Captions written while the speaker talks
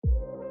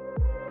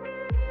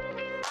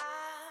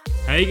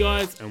Hey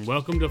guys, and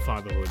welcome to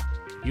Fatherhood.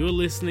 You're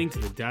listening to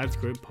the Dad's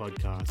Group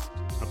podcast,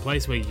 a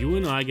place where you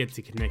and I get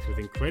to connect with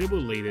incredible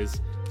leaders,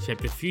 shape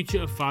the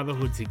future of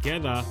fatherhood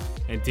together,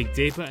 and dig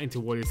deeper into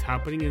what is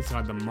happening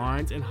inside the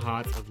minds and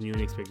hearts of new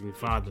and expecting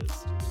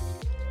fathers.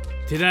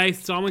 Today,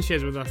 Simon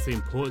shares with us the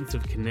importance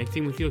of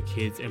connecting with your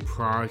kids and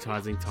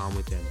prioritising time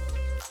with them.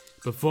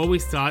 Before we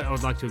start, I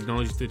would like to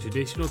acknowledge the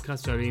traditional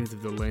custodians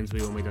of the lands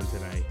we all meet on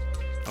today.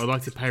 I would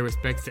like to pay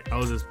respects to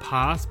elders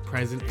past,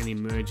 present and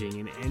emerging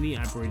in any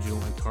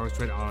Aboriginal and Torres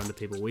Strait Islander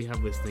people we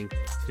have listening to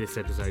this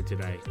episode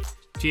today.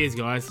 Cheers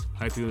guys,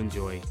 hope you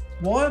enjoy.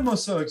 Why am I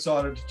so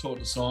excited to talk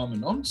to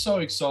Simon? I'm so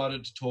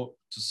excited to talk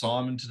to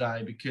Simon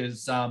today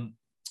because,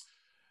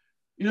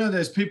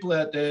 there's people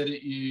out there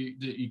that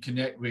you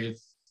connect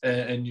with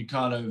and you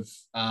kind of,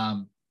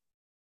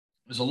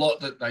 there's a lot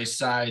that they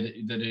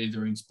say that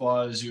either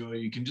inspires you or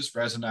you can just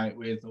resonate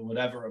with or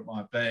whatever it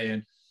might be.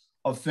 And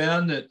I've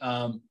found that,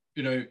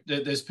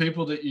 there's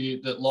people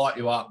that light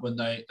you up when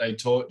they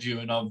talk to you,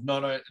 and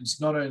it's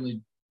not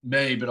only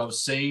me, but I've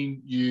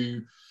seen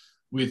you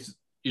with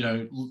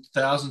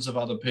thousands of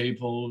other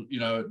people,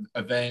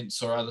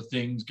 events or other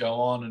things go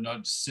on, and I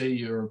just see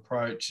your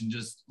approach and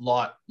just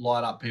light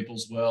up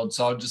people's world.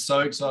 So I'm just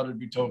so excited to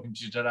be talking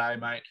to you today,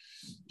 mate.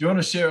 Do you want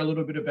to share a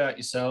little bit about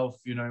yourself?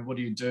 What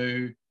do you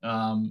do,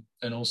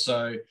 and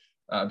also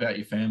about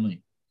your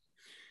family?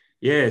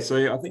 Yeah, so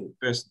I think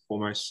first and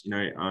foremost,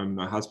 I'm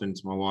a husband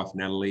to my wife,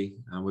 Natalie.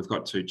 We've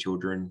got two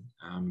children,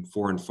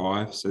 4 and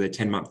 5, so they're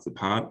 10 months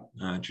apart,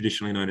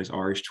 traditionally known as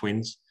Irish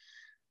twins.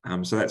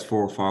 So that's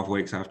 4 or 5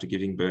 weeks after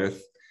giving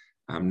birth.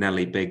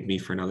 Natalie begged me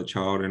for another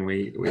child, and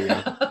we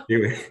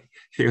here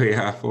we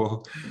are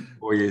 4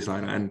 years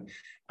later. And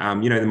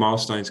the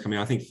milestones coming.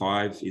 I think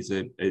 5 is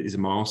a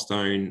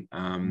milestone.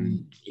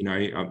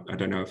 I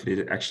don't know if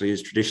it actually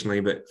is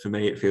traditionally, but for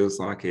me, it feels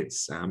like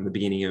it's the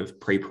beginning of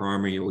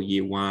pre-primary or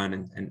year 1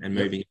 and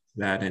moving into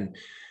that. And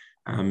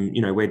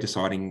we're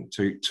deciding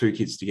two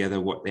kids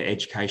together what their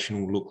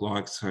education will look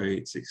like. So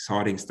it's an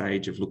exciting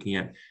stage of looking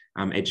at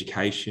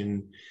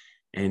education.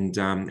 And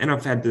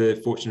I've had the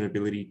fortunate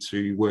ability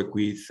to work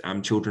with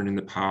children in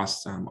the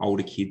past,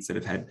 older kids that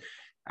have had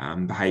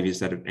behaviours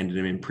that have ended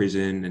them in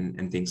prison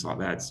and things like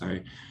that. So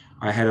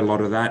I had a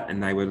lot of that,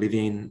 and they were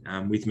living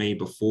with me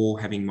before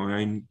having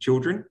my own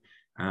children,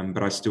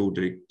 but I still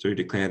do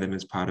declare them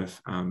as part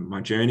of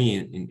my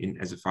journey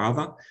as a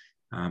father,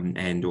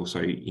 and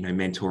also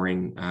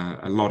mentoring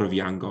a lot of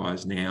young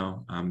guys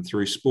now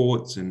through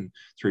sports and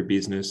through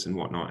business and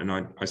whatnot. And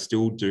I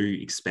still do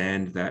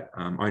expand that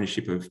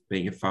ownership of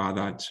being a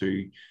father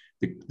to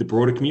the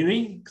broader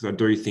community, because I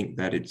do think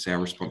that it's our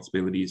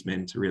responsibility as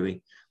men to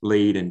really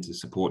lead and to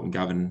support and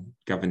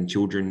govern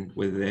children,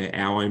 whether they're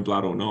our own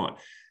blood or not.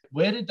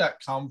 Where did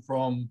that come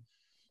from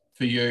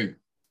for you,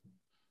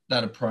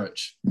 that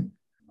approach?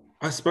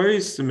 I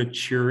suppose the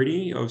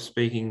maturity of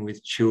speaking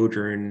with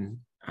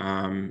children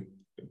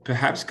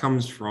perhaps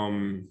comes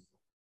from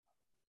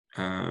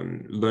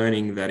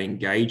learning that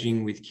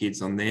engaging with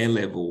kids on their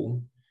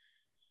level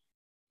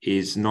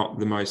is not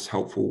the most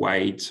helpful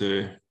way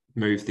to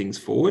move things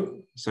forward.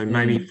 So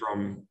maybe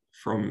from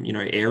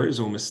errors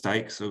or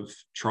mistakes of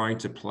trying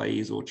to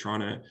please or trying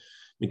to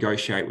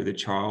negotiate with a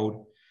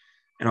child.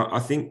 And I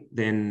think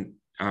then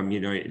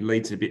it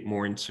leads a bit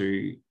more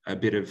into a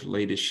bit of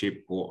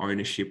leadership or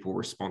ownership or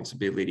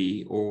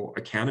responsibility or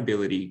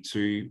accountability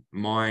to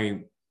my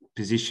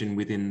position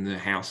within the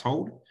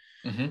household,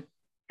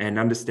 and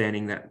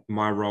understanding that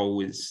my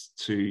role is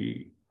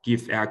to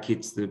give our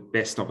kids the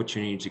best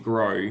opportunity to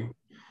grow.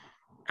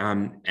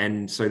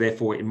 And so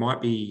therefore it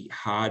might be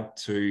hard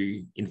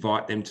to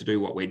invite them to do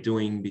what we're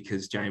doing,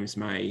 because James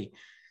may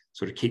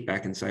sort of kick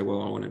back and say,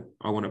 well,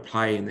 I want to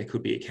play, and there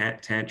could be a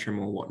tantrum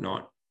or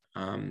whatnot.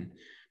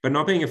 But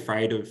not being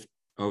afraid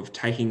of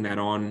taking that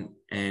on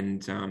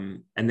and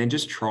then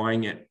just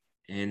trying it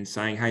and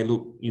saying, hey,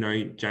 look,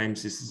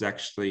 James, this is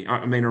actually, I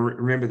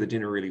remember the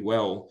dinner really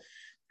well.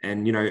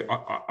 And,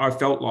 I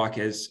felt like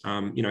as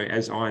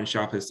iron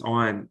sharpens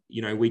iron,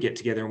 we get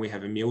together and we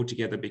have a meal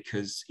together,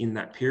 because in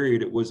that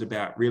period, it was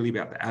really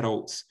about the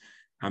adults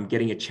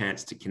getting a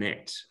chance to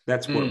connect.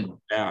 That's what it was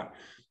about.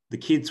 The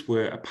kids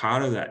were a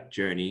part of that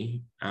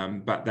journey,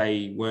 but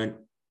they weren't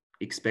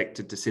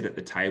expected to sit at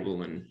the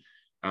table and,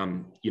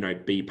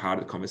 be part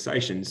of the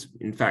conversations.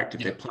 In fact,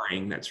 if they're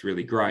playing, that's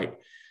really great.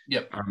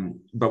 Yep.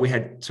 But we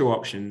had 2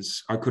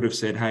 options. I could have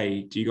said,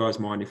 hey, do you guys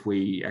mind if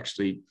we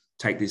actually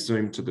take this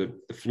Zoom to the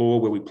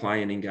floor where we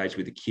play and engage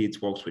with the kids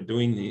whilst we're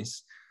doing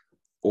this?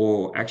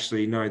 Or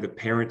actually, no, the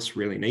parents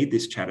really need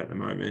this chat at the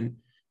moment.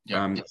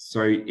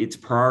 So it's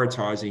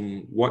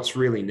prioritizing what's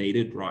really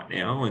needed right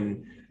now.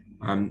 And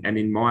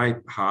in my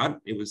heart,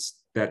 it was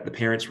that the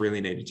parents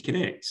really needed to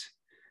connect.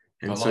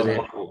 And so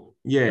therefore,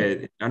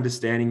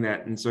 understanding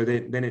that. And so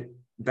then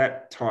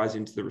that ties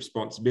into the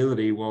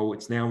responsibility. Well,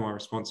 it's now my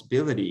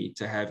responsibility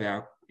to have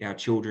our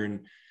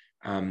children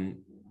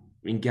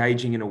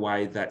engaging in a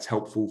way that's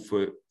helpful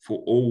for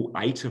all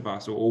 8 of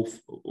us, or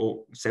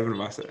all 7 of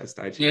us at that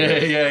stage.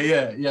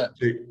 Yeah.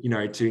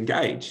 To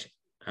engage.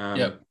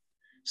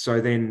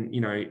 So then,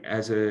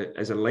 as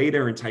a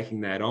leader and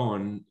taking that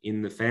on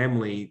in the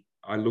family,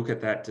 I look at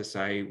that to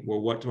say,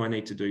 well, what do I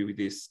need to do with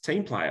this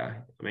team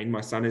player? I mean,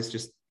 my son is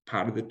just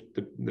part of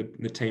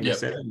the team of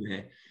 7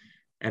 there,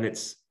 and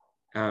it's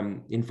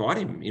invite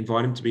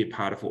him to be a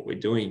part of what we're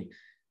doing,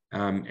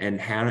 and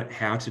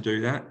how to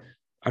do that.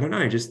 I don't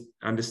know, just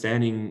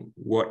understanding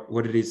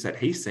what it is that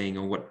he's seeing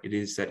or what it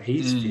is that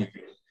he's feeling.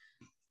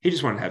 He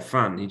just wanted to have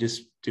fun. He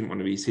just didn't want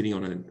to be sitting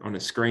on a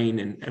screen,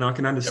 and I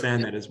can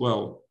understand that as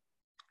well.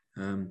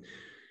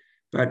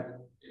 But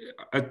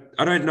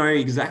I don't know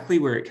exactly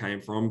where it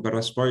came from, but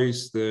I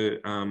suppose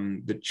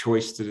the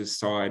choice to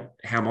decide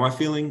how am I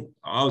feeling,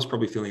 I was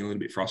probably feeling a little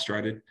bit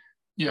frustrated.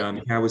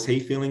 How was he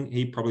feeling?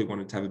 He probably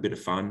wanted to have a bit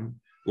of fun.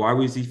 Why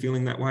was he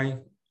feeling that way?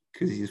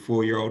 Because he's a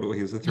 4-year-old or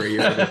he was a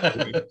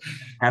 3-year-old.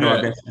 How do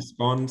I best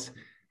respond?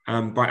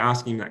 By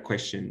asking that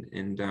question.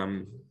 And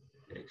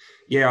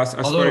I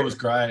thought it was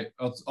great.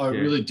 I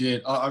really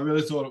did. I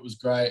really thought it was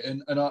great.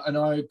 And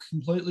I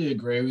completely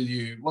agree with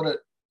you. What it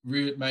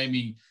really made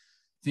me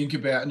think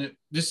about, and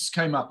this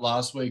came up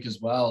last week as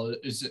well,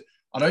 is that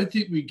I don't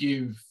think we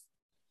give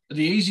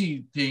the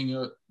easy thing,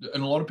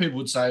 and a lot of people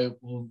would say,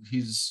 well,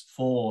 he's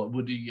 4,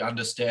 would he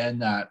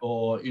understand that?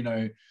 Or,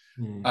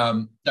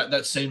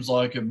 that seems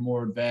like a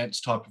more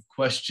advanced type of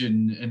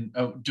question.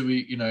 And do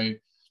we,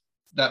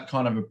 that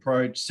kind of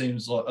approach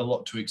seems like a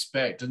lot to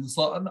expect. And it's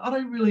like, I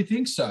don't really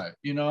think so.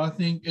 I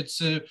think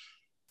it's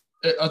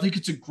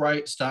a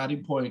great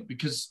starting point,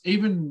 because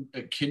even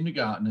at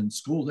kindergarten and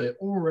school, they're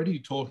already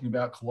talking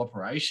about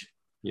cooperation.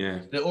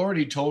 Yeah. They're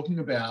already talking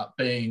about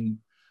being,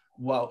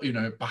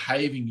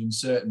 behaving in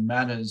certain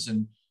manners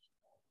and,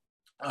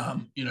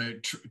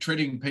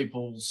 treating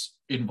people's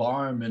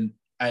environment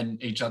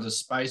and each other's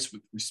space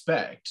with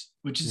respect,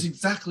 which is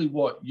exactly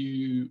what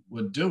you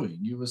were doing.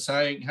 You were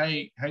saying,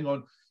 hey, hang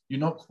on, you're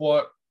not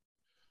quite,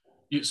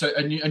 you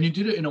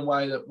did it in a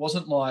way that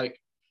wasn't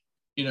like,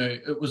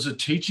 it was a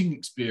teaching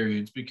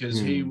experience, because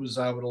he was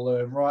able to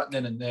learn right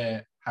then and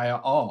there, hey,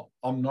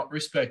 I'm not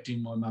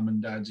respecting my mum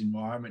and dad's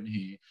environment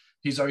here.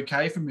 He's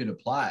okay for me to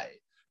play,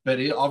 but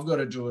I've got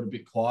to do it a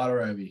bit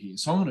quieter over here.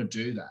 So I'm going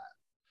to do that.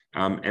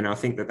 And I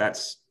think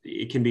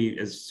it can be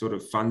as sort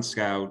of fun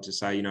scale to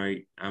say,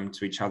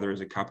 to each other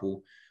as a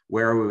couple,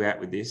 where are we at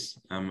with this?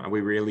 Are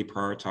we really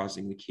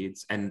prioritizing the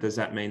kids? And does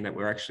that mean that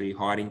we're actually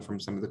hiding from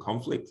some of the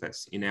conflict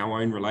that's in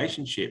our own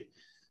relationship,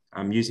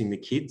 using the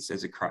kids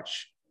as a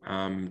crutch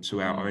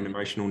to our own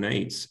emotional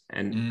needs?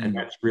 And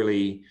that's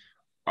really,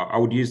 I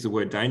would use the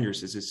word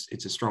dangerous as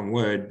it's a strong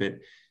word, but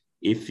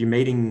if you're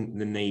meeting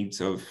the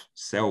needs of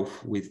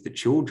self with the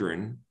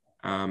children,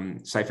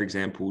 say, for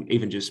example,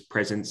 even just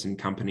presence and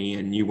company,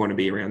 and you want to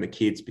be around the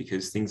kids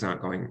because things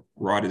aren't going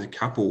right as a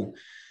couple,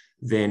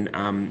 then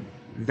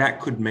that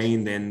could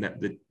mean then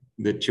that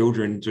the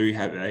children do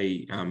have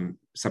a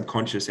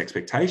subconscious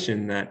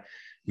expectation that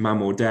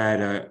mum or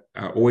dad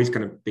are always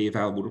going to be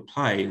available to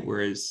play.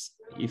 Whereas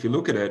if you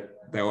look at it,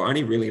 they were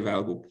only really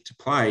available to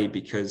play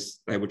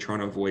because they were trying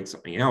to avoid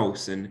something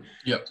else. And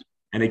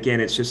again,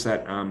 it's just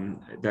that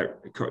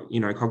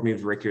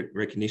cognitive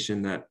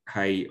recognition that,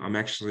 hey, I'm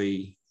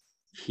actually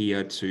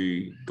here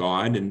to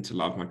guide and to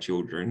love my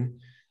children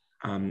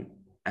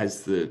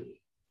as the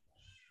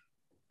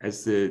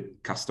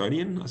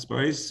custodian, I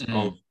suppose,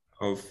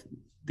 of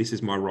this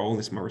is my role,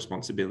 this is my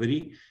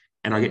responsibility.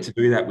 And I get to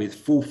do that with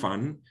full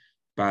fun,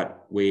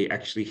 but we're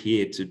actually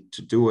here to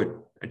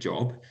do a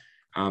job.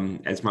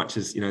 As much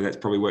as, that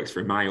probably works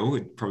for a male,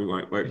 it probably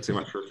won't work too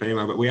much for a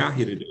female, but we are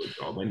here to do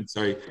a job. And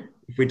so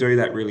if we do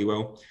that really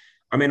well,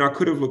 I mean, I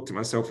could have looked at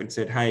myself and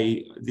said,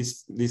 hey,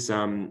 this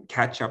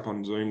catch up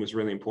on Zoom was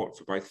really important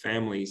for both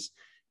families.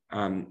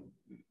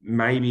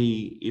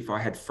 Maybe if I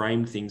had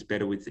framed things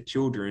better with the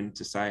children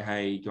to say,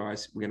 hey,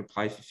 guys, we're going to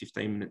play for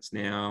 15 minutes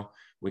now.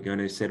 We're going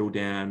to settle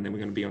down, then we're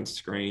going to be on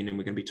screen and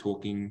we're going to be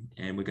talking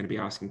and we're going to be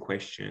asking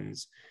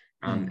questions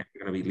and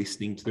we're going to be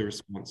listening to the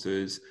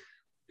responses.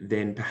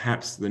 Then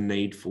perhaps the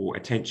need for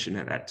attention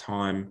at that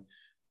time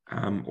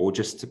or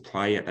just to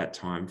play at that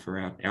time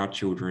for our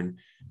children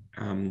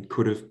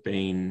could have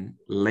been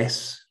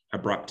less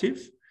abruptive.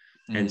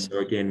 And so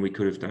again, we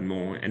could have done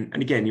more. And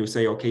again, you'll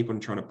see I'll keep on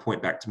trying to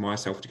point back to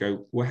myself to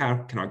go, well, how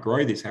can I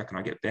grow this? How can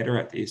I get better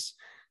at this?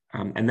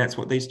 And that's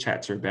what these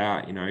chats are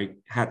about.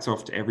 Hats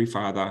off to every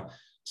father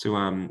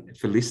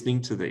for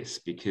listening to this,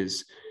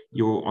 because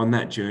you're on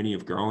that journey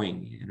of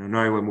growing. And I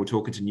know when we're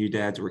talking to new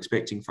dads or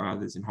expecting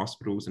fathers in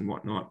hospitals and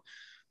whatnot,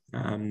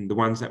 the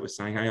ones that were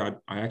saying, hey,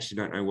 I actually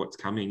don't know what's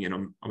coming and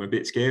I'm a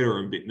bit scared or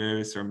I'm a bit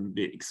nervous or I'm a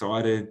bit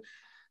excited.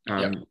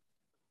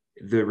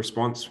 The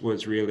response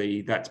was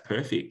really, that's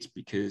perfect,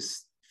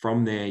 because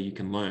from there you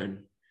can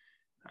learn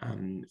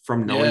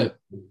from knowing.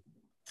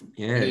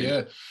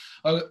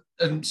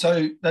 And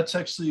so that's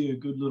actually a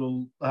good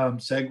little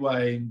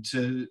segue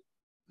into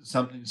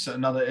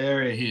another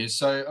area here.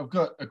 So I've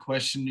got a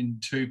question in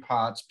 2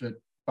 parts, but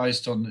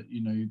based on that,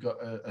 you've got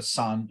a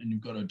son and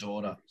you've got a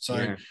daughter.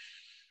 So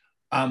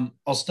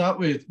I'll start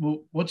with,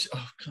 well, my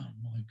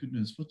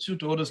goodness, what's your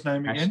daughter's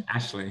name again?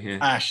 Ashley.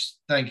 Ash,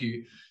 thank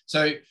you.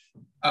 So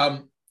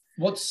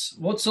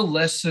What's a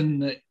lesson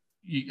that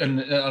you,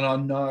 and I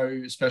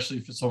know, especially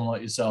for someone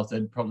like yourself,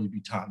 there'd probably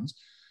be tons.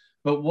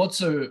 But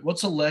what's a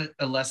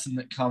lesson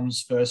that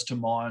comes first to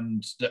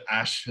mind that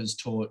Ash has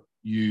taught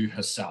you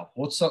herself?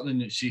 What's something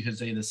that she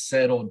has either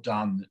said or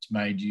done that's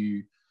made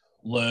you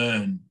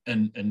learn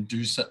and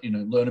do so,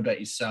 learn about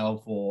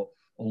yourself or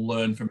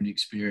learn from an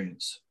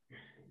experience?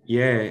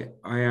 Yeah,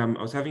 I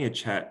was having a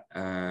chat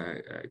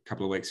a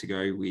couple of weeks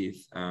ago with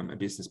a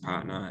business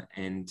partner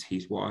and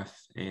his wife,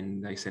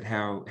 and they said,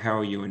 "How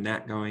are you and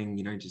Nat going?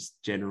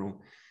 Just general."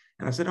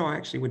 And I said, "Oh,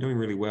 actually, we're doing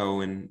really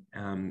well." And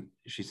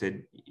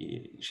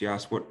she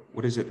asked,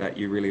 "What is it that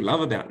you really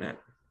love about Nat?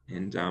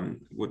 And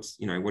what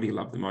do you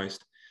love the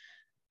most?"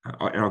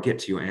 And I'll get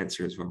to your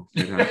answer as well.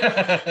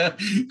 But,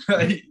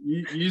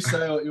 you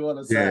say what you want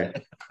to say.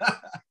 Yeah.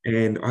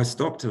 And I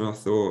stopped and I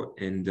thought,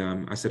 and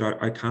I said,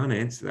 I can't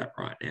answer that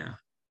right now.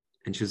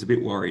 And she was a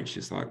bit worried.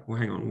 She's like, "Well,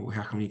 hang on,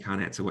 how come you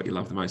can't answer what you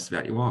love the most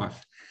about your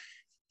wife?"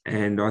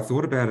 And I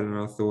thought about it and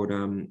I thought,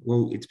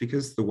 well, it's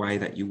because the way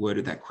that you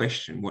worded that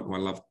question, what do I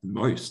love the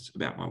most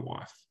about my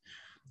wife?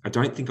 I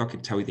don't think I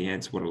could tell you the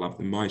answer what I love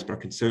the most, but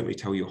I can certainly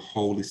tell you a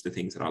whole list of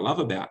things that I love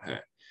about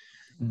her.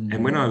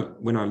 And when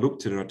I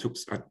looked at it,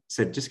 I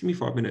said, "Just give me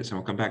 5 minutes and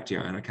I'll come back to you."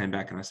 And I came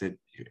back and I said,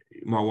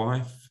 "My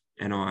wife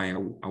and I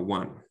are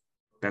one.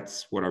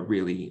 That's what I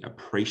really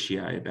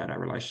appreciate about our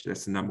relationship.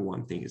 That's the number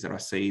one thing, is that I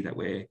see that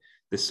we're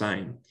the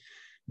same."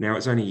 Now,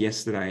 it's only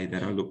yesterday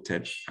that I looked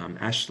at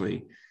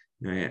Ashley,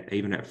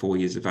 even at 4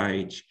 years of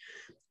age,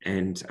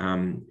 and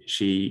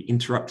she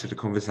interrupted a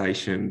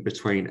conversation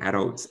between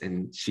adults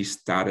and she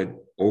started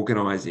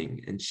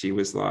organizing. And she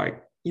was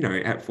like,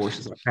 at 4,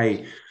 she's like,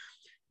 "Hey,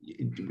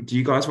 do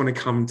you guys want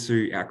to come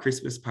to our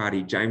Christmas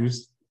party?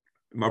 James,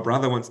 my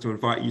brother, wants to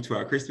invite you to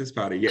our Christmas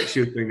party." Yet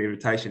she was doing the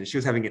invitation and she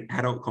was having an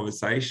adult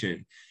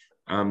conversation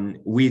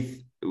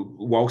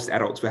whilst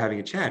adults were having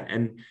a chat.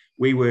 And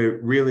we were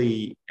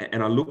really,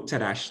 and I looked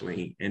at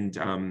Ashley and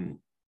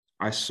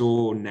I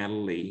saw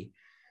Natalie's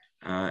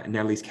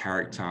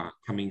character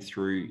coming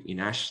through in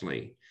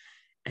Ashley.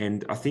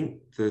 And I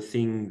think the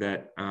thing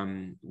that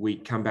we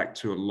come back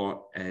to a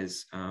lot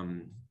as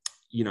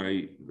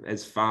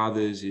as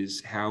fathers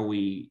is how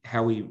we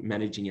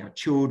managing our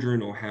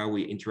children, or how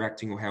we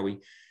interacting,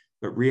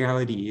 but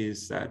reality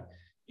is that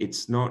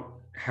it's not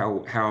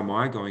how am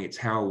I going, it's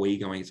how are we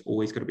going. It's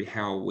always got to be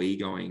how are we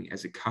going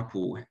as a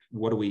couple.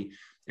 What are we?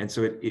 And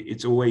so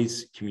it's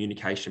always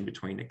communication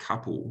between a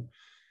couple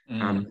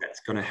that's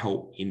going to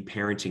help in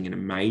parenting in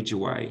a major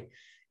way.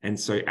 And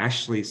so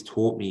Ashley's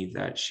taught me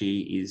that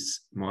she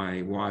is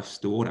my wife's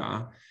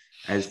daughter,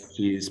 as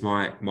she is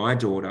my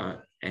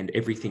daughter, and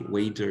everything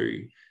we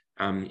do,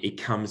 it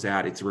comes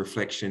out. It's a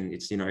reflection.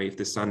 It's, if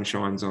the sun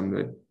shines on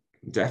the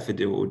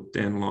daffodil or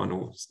dandelion,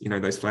 or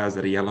those flowers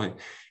that are yellow,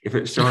 if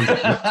it shines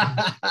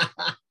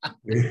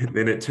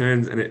then it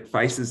turns and it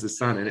faces the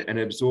sun and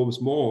it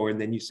absorbs more,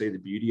 and then you see the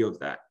beauty of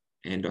that.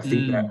 And I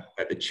think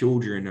that the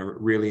children are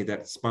really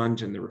that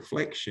sponge and the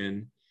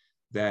reflection,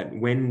 that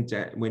when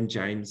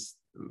James,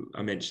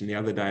 I mentioned the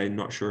other day,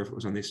 not sure if it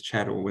was on this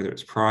chat or whether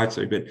it's prior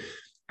to, but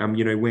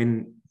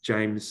when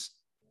James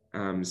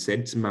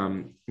said to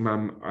Mum,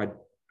 I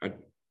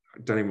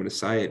don't even want to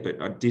say it,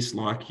 but I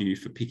dislike you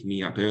for picking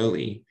me up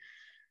early.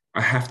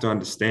 I have to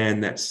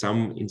understand that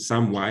in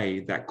some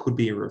way that could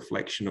be a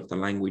reflection of the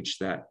language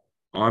that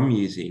I'm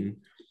using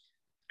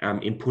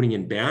in putting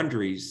in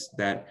boundaries,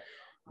 that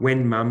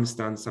when Mum's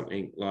done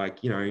something like,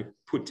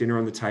 put dinner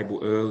on the table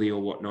early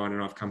or whatnot,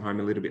 and I've come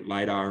home a little bit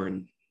later,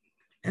 and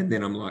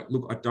then I'm like,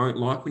 "Look, I don't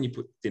like when you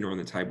put dinner on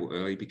the table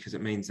early, because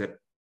it means that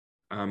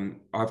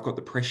I've got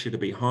the pressure to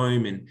be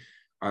home, and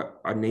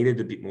I needed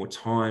a bit more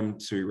time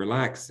to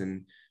relax."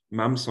 And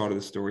Mum's side of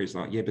the story is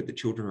like, "Yeah, but the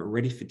children are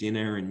ready for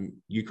dinner and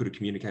you could have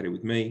communicated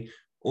with me."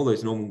 All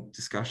those normal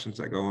discussions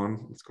that go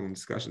on, let's call them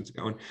discussions that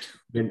go on.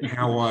 Then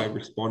how I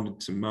responded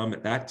to Mum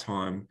at that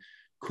time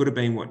could have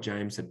been what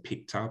James had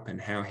picked up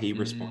and how he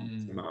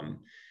responded to Mum.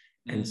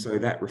 And so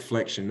that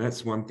reflection,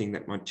 that's one thing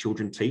that my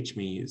children teach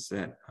me, is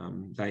that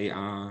they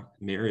are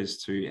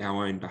mirrors to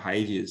our own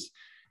behaviours.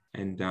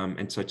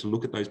 And so to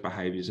look at those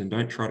behaviours and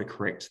don't try to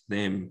correct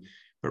them,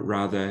 but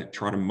rather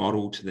try to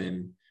model to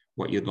them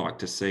what you'd like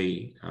to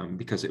see,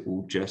 because it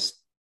will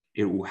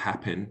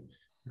happen.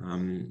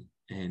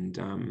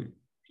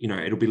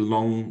 It'll be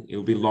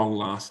long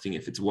lasting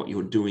if it's what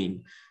you're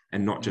doing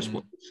and not just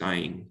what you're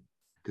saying,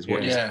 because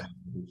what you're saying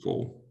will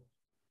fall.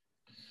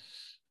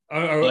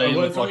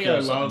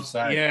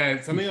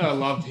 Something I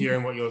loved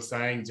hearing what you're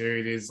saying,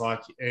 dude, is like,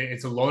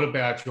 it's a lot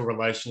about your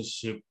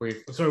relationship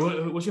with,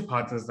 sorry, what's your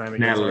partner's name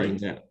again?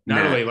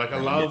 Natalie. Like,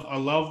 I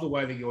love the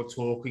way that you're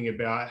talking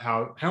about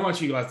how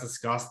much you guys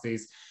discuss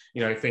these,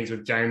 things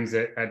with James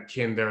at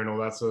kinder and all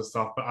that sort of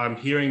stuff. But I'm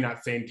hearing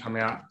that theme come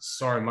out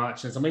so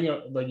much. And something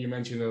that you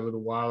mentioned a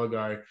little while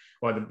ago,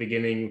 or at the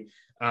beginning,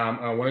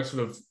 I want to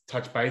sort of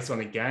touch base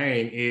on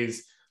again,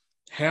 is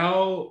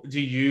how do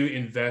you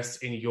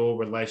invest in your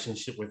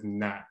relationship with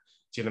Nat?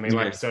 Do you know what I mean?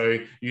 Yeah. Like, so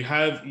you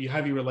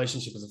have your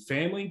relationship as a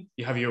family,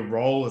 you have your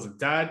role as a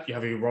dad, you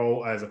have your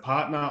role as a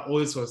partner, all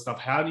this sort of stuff.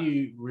 How do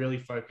you really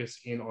focus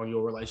in on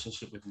your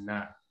relationship with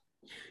Nat?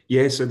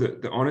 Yeah, so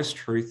the honest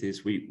truth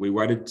is we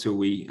waited till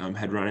we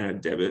had run out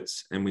of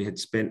debits and we had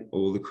spent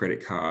all the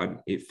credit card,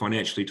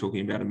 financially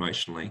talking about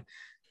emotionally,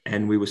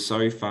 and we were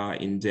so far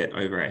in debt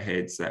over our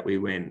heads that we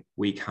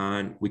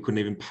couldn't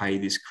even pay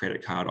this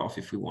credit card off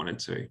if we wanted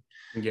to.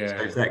 Yeah.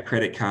 So if that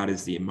credit card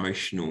is the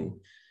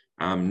emotional,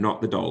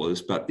 not the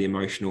dollars, but the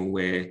emotional,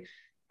 where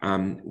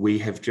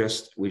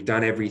we've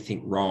done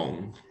everything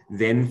wrong.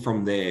 Then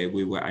from there,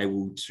 we were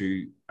able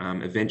to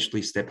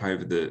eventually step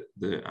over the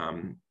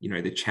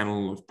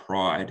channel of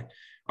pride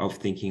of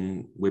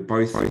thinking we're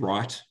both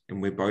right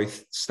and we're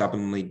both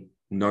stubbornly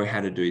know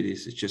how to do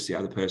this. It's just the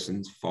other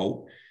person's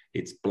fault.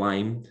 It's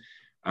blame.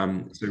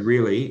 So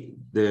really,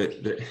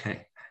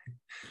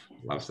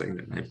 love seeing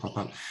that name pop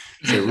up.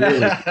 So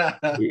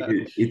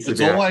really, it's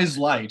about, always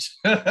late.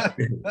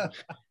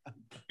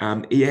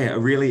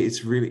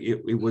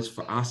 it was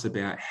for us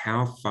about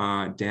how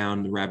far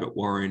down the rabbit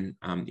warren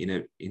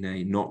in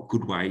a not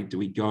good way do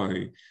we go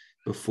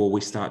before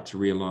we start to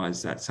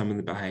realize that some of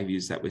the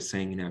behaviors that we're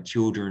seeing in our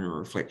children are a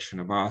reflection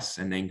of us,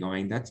 and then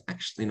going, that's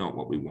actually not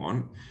what we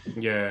want.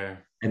 Yeah.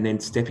 And then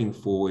stepping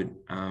forward.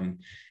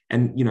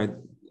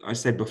 I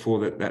said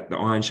before that the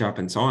iron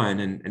sharpens iron,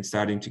 and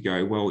starting to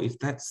go, well, if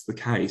that's the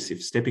case,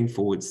 if stepping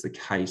forward's the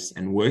case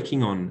and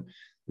working on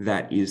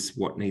that is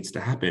what needs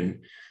to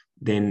happen,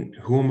 then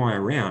who am I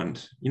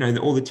around?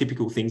 All the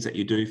typical things that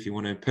you do if you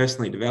want to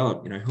personally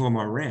develop, who am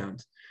I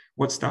around?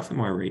 What stuff am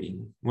I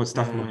reading? What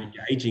stuff am I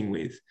engaging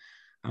with?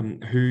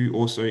 Who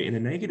also in a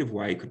negative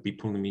way could be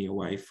pulling me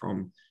away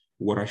from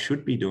what I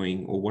should be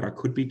doing or what I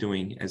could be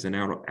doing as an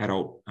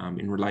adult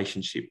in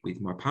relationship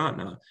with my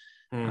partner.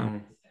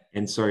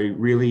 And so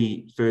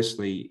really,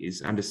 firstly,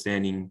 is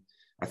understanding,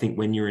 I think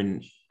when you're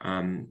in,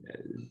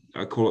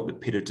 I call it the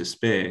pit of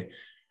despair,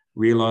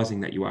 realizing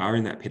that you are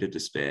in that pit of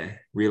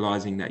despair,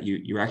 realizing that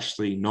you're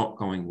actually not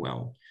going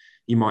well.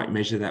 You might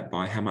measure that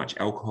by how much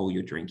alcohol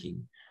you're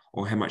drinking,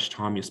 or how much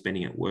time you're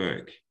spending at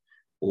work,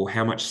 or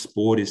how much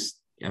sport is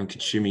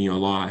consuming your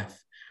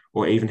life,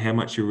 or even how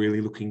much you're really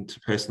looking to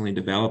personally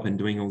develop and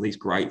doing all these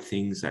great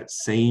things that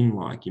seem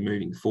like you're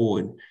moving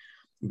forward.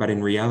 But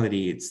in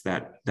reality, it's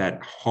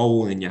that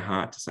hole in your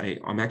heart to say,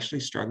 I'm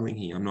actually struggling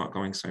here. I'm not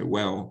going so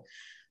well.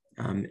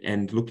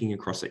 And looking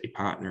across at your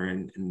partner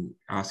and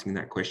asking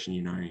that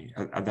question,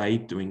 are they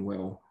doing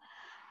well?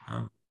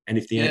 And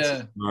if the answer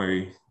is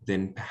no,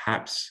 then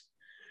perhaps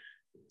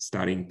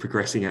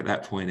progressing at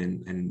that point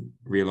and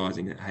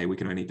realizing that, hey, we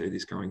can only do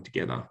this going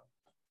together.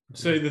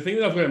 So the thing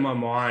that I've got in my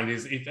mind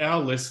is, if our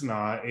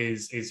listener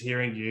is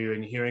hearing you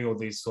and hearing all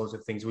these sorts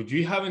of things, would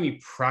you have any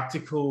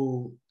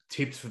practical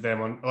tips for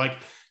them on, like,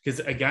 because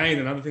again,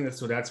 another thing that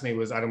stood out to me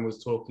was Adam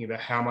was talking about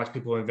how much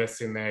people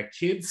invest in their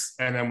kids,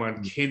 and then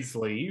when kids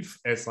leave,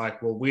 it's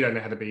like, well, we don't know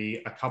how to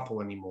be a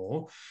couple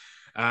anymore.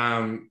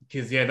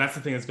 Because that's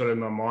the thing that's got in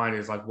my mind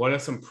is like, what are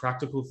some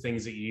practical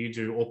things that you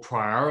do or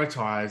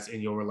prioritize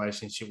in your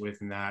relationship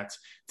with Nat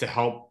to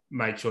help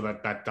make sure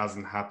that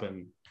doesn't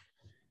happen?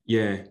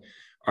 Yeah,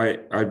 I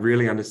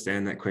really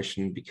understand that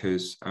question,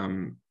 because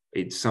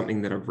it's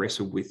something that I've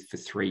wrestled with for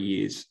 3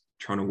 years,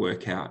 trying to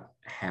work out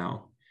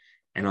how.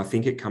 And I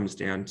think it comes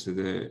down to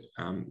the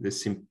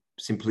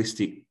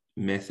simplistic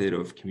method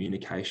of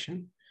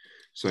communication.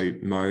 So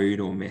mode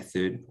or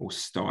method or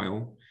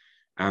style.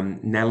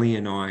 Natalie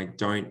and I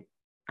don't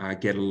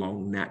get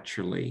along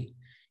naturally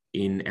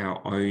in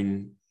our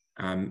own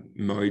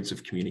modes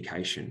of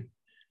communication.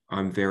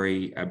 I'm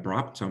very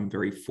abrupt, I'm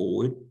very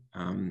forward,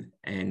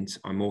 and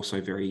I'm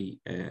also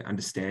very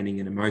understanding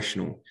and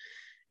emotional.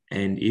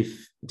 And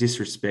if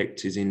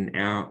disrespect is in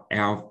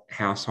our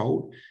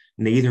household,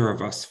 neither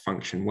of us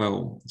function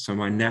well. So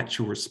my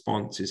natural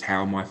response is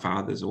how my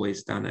father's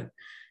always done it,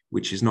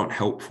 which is not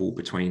helpful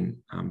between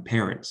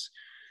parents.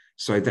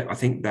 So I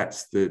think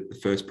that's the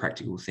first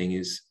practical thing,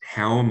 is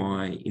how am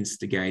I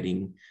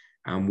instigating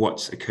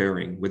what's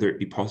occurring, whether it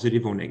be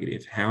positive or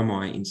negative? How am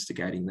I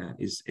instigating that?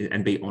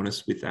 And be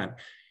honest with that.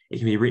 It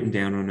can be written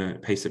down on a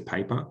piece of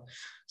paper.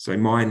 So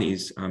mine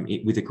is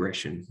with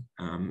aggression.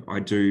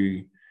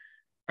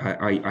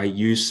 I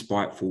use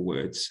spiteful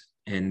words,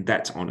 and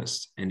that's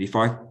honest. And if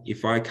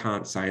I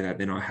can't say that,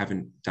 then I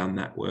haven't done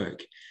that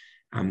work.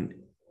 And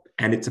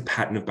it's a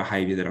pattern of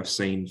behavior that I've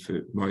seen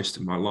for most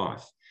of my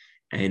life.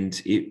 And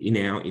in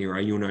our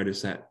era, you'll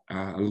notice that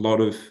a lot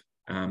of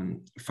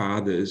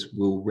fathers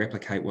will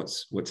replicate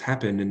what's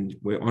happened. And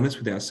we're honest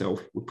with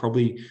ourselves. A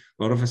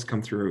lot of us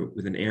come through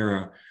with an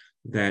era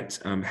that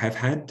have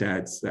had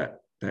dads that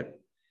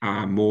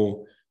are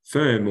more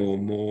firm or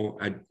more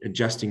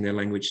adjusting their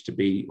language to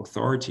be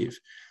authoritative.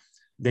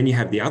 Then you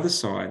have the other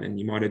side, and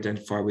you might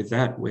identify with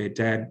that, where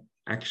dad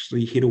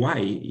actually hid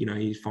away.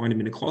 You find him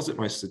in a closet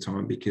most of the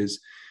time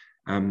because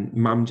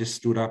mum just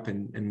stood up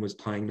and was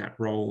playing that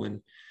role.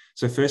 And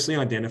so firstly,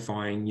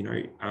 identifying,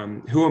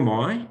 who am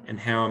I and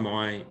how am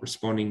I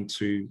responding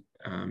to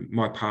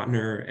my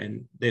partner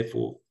and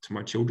therefore to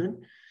my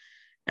children?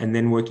 and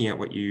then working out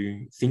what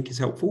you think is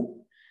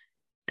helpful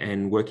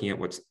and working out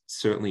what's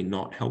certainly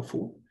not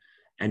helpful,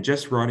 and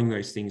just writing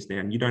those things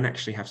down. You don't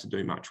actually have to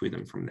do much with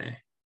them from there.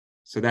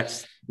 So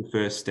that's the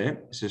first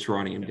step, is just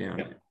writing them down.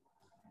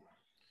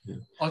 Yeah.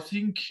 I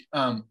think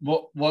and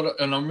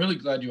I'm really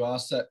glad you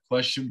asked that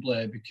question,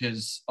 Blair,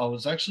 because I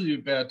was actually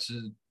about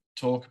to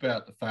talk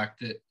about the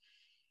fact that,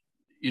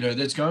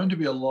 there's going to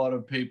be a lot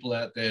of people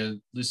out there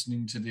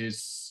listening to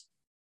this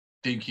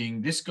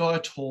thinking this guy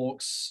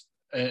talks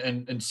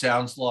and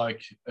sounds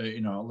like,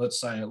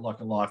 let's say like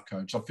a life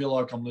coach. I feel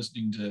like I'm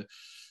listening to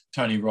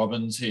Tony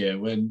Robbins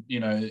here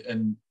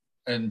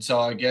and so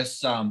I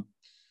guess, I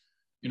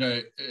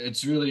think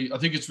it's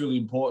really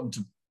important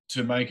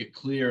to make it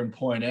clear and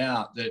point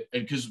out that,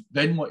 because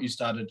then what you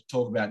started to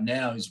talk about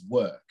now is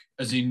work,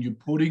 as in you're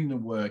putting the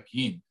work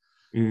in.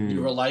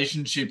 Your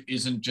relationship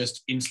isn't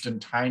just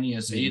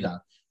instantaneous either.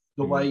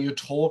 The way you're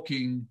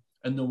talking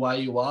and the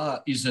way you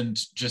are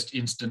isn't just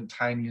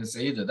instantaneous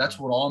either. That's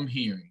what I'm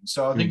hearing.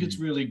 So I think it's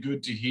really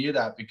good to hear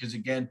that, because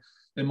again,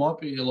 there might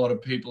be a lot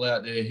of people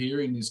out there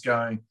hearing this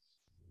going,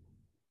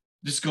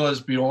 this guy's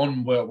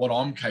beyond what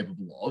I'm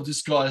capable of.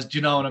 This guy's, do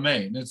you know what I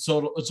mean? It's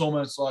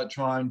almost like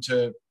trying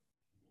to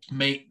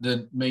meet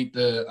the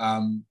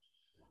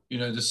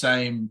the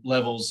same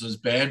levels as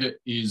Bandit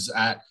is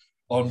at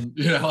on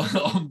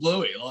on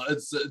Bluey. Like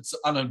it's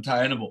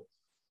unobtainable.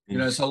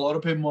 So a lot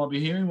of people might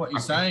be hearing what you're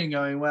saying,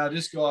 going, "Wow,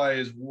 this guy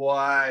is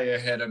way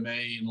ahead of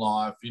me in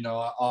life."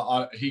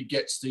 He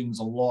gets things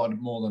a lot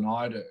more than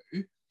I do.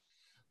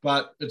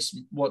 But it's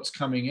what's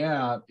coming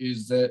out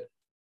is that,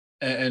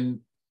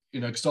 and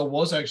because I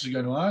was actually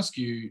going to ask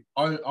you,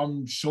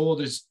 I'm sure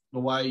the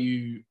way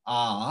you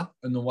are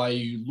and the way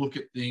you look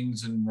at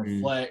things and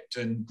reflect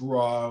and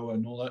grow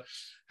and all that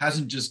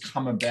hasn't just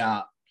come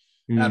about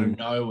out of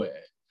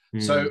nowhere.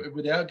 So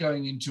without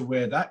going into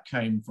where that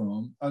came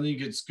from, I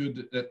think it's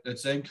good that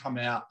it's then come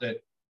out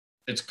that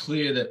it's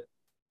clear that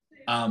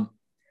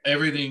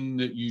everything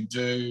that you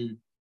do,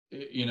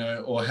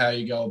 or how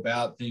you go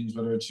about things,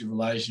 whether it's your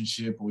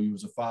relationship or you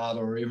as a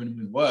father or even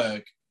with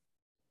work,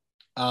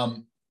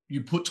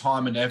 you put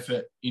time and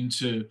effort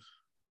into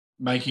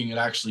making it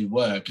actually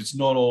work. It's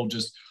not all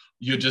just,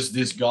 you're just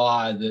this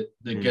guy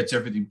that gets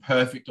everything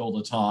perfect all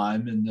the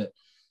time, and that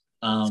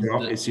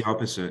it's the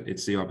opposite.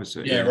 It's the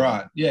opposite. Yeah,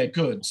 right. Yeah,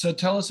 good. So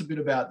tell us a bit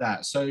about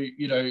that. So,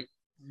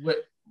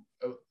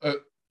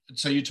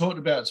 so you talked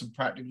about some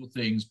practical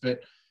things,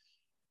 but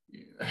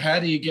how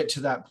do you get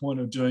to that point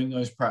of doing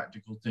those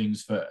practical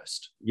things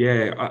first?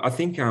 Yeah, I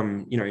think,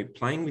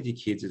 playing with your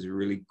kids is a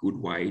really good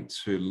way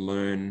to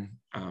learn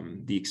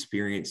the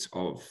experience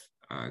of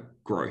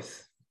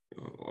growth,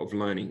 of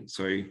learning.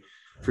 So,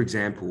 for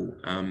example,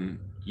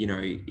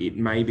 it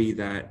may be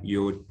that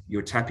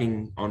you're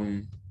tapping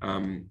on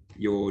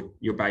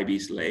your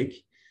baby's leg,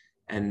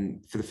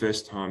 and for the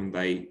first time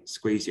they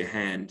squeeze your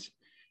hand,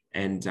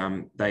 and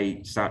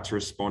they start to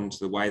respond to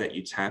the way that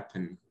you tap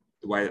and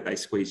the way that they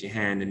squeeze your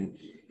hand, and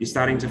you're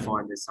starting to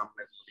find there's some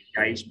level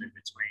of engagement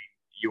between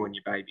you and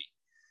your baby.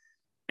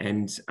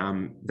 And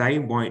they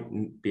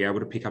won't be able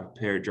to pick up a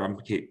pair of drum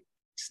kit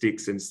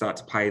sticks and start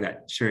to play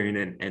that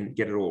tune and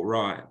get it all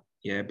right.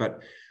 Yeah,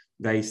 but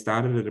they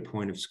started at a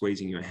point of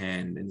squeezing your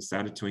hand and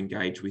started to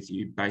engage with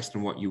you based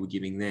on what you were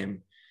giving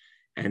them,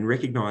 and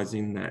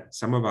recognizing that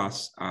some of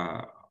us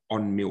are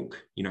on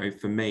milk.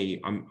 For me,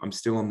 I'm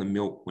still on the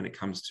milk when it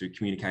comes to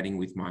communicating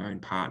with my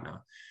own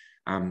partner.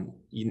 I'm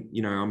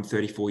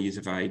 34 years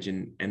of age,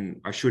 and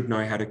I should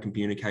know how to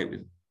communicate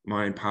with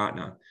my own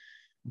partner.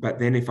 But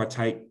then if I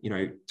take,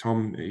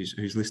 Tom,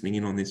 who's listening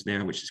in on this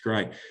now, which is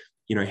great,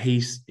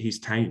 he's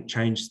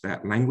changed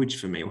that language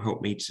for me, or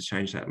helped me to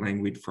change that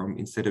language from,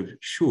 instead of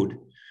should,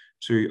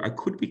 to I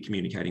could be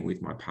communicating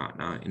with my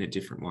partner in a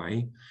different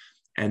way.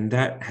 And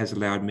that has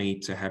allowed me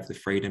to have the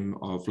freedom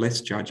of less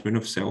judgment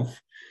of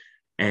self,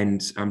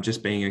 and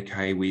just being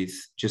okay with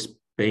just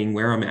being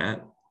where I'm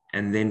at.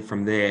 And then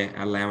from there,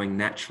 allowing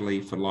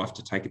naturally for life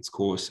to take its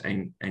course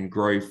and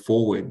grow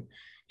forward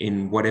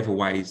in whatever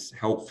way is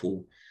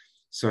helpful.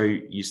 So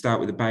you start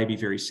with a baby,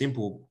 very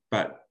simple,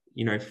 but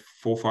 4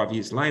 or 5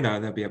 years later,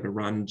 they'll be able to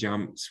run,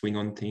 jump, swing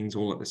on things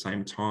all at the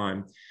same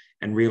time,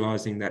 and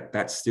realizing that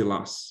that's still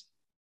us.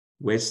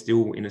 We're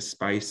still in a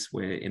space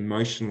where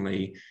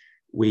emotionally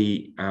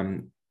we're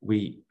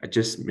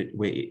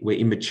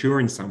immature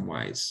in some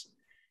ways.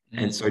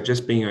 And so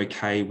just being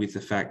okay with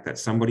the fact that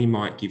somebody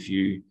might give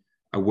you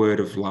a word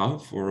of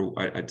love or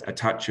a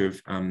touch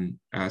of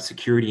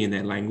security in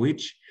their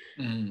language.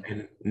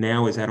 And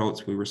now as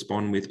adults, we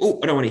respond with, "Oh,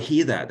 I don't want to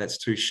hear that. That's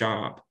too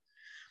sharp."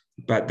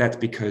 But that's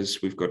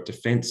because we've got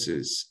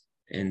defenses.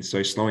 And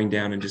so slowing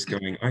down and just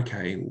going,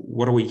 okay,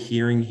 what are we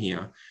hearing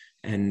here?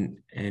 And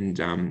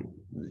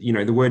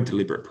the word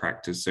deliberate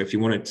practice. So if you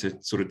wanted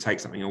to sort of take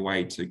something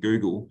away to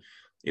Google,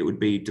 it would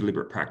be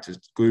deliberate practice.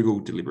 Google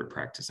deliberate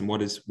practice. And what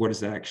does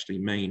that actually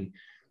mean?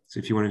 So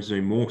if you wanted to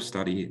do more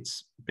study,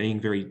 it's being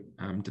very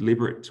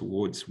deliberate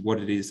towards what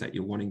it is that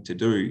you're wanting to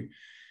do,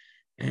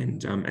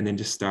 and then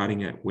just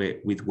starting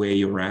with where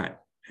you're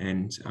at,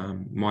 And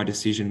my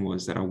decision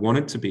was that I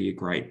wanted to be a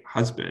great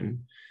husband.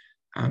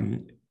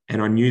 And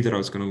I knew that I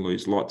was going to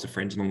lose lots of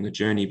friends along the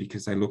journey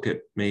because they look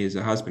at me as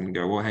a husband and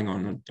go, well, hang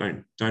on, I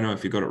don't know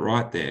if you got it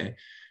right there.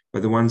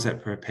 But the ones that are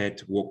prepared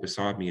to walk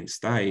beside me and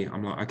stay,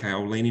 I'm like, okay,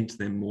 I'll lean into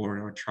them more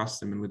and I'll trust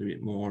them a little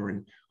bit more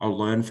and I'll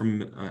learn from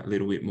them a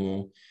little bit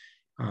more.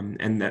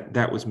 And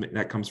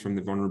that comes from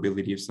the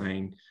vulnerability of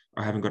saying,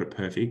 I haven't got it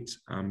perfect,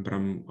 but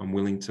I'm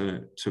willing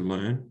to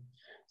learn.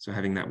 So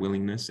having that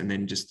willingness and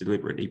then just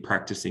deliberately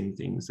practicing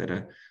things that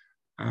are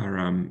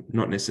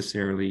not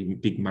necessarily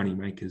big money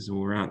makers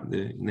or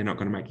they're not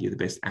going to make you the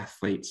best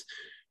athletes,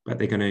 but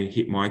they're going to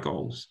hit my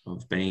goals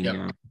of being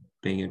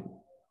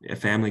a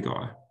family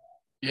guy.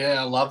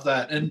 Yeah, I love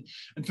that. And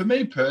for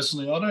me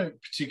personally, I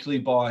don't particularly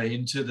buy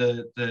into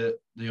the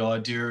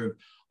idea of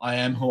I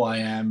am who I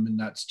am and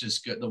that's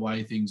just the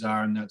way things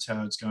are and that's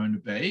how it's going to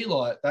be.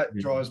 Like that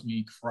drives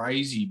me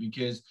crazy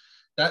because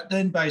that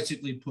then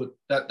basically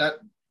that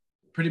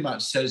pretty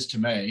much says to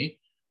me,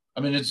 I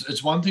mean,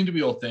 it's one thing to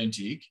be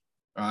authentic,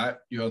 right?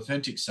 Your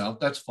authentic self,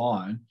 that's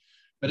fine.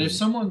 But if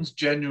someone's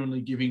genuinely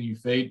giving you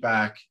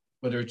feedback,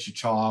 whether it's your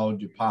child,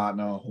 your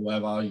partner,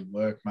 whoever, your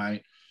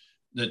workmate,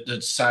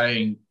 that's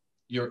saying,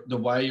 the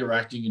way you're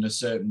acting in a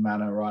certain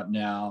manner right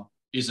now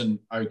isn't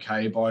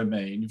okay by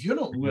me. And if you're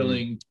not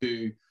willing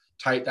to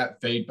take that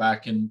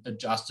feedback and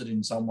adjust it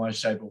in some way,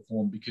 shape or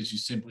form, because you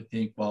simply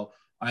think, well,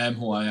 I am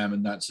who I am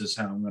and that's just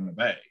how I'm going to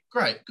be.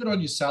 Great. Good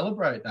on you.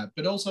 Celebrate that.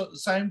 But also at the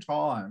same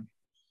time,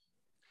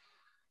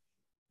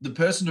 the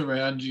person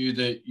around you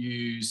that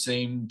you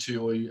seem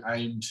to, or you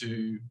aim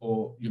to,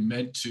 or you're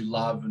meant to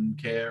love and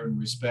care and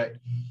respect,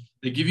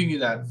 they're giving you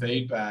that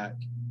feedback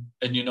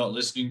and you're not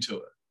listening to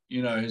it.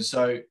 You know,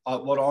 so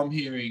what I'm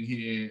hearing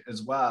here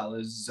as well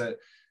is that,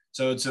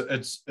 so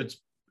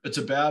it's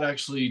about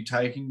actually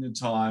taking the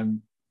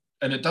time,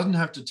 and it doesn't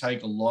have to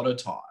take a lot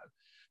of time,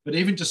 but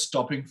even just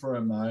stopping for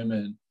a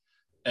moment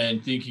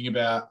and thinking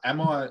about, am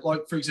I,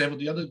 like, for example,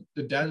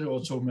 the dad that I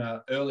was talking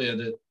about earlier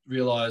that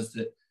realized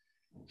that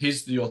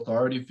he's the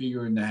authority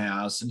figure in the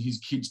house and his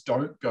kids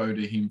don't go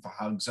to him for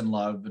hugs and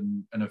love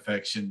and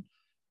affection.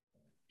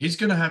 He's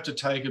going to have to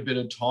take a bit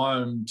of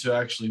time to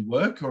actually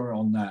work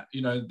on that.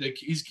 You know,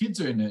 his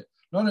kids are in it,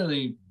 not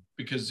only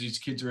because his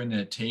kids are in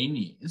their teen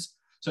years.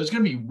 So it's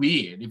going to be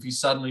weird if he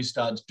suddenly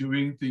starts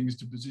doing things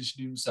to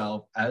position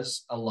himself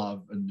as a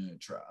love and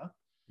nurturer.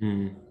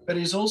 But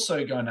he's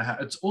also going to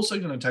it's also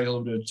going to take a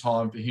little bit of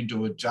time for him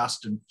to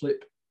adjust and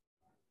flip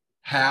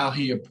how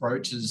he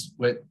approaches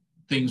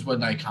things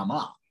when they come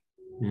up,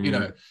 you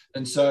know.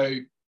 And so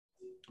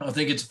I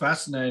think it's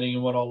fascinating,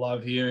 and what I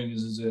love hearing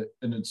is that,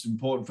 and it's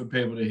important for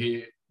people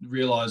to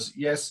realize,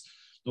 yes,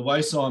 the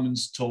way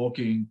Simon's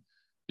talking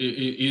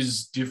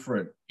is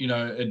different. You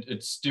know,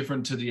 it's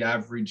different to the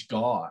average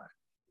guy,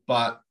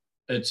 but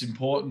it's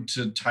important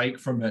to take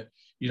from it.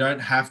 You don't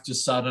have to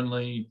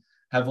suddenly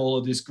have all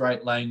of this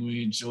great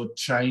language or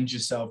change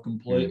yourself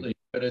completely,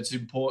 but it's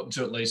important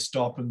to at least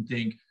stop and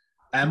think,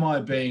 am I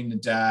being the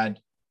dad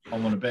I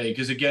want to be?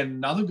 Because again,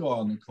 another guy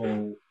on the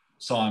call,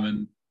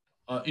 Simon,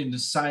 in the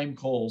same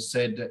call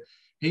said that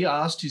he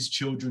asked his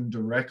children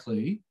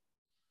directly,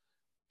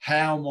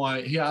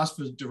 he asked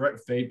for direct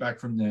feedback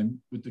from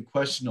them with the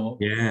question of,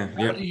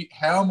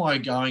 how am I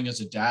going as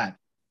a dad?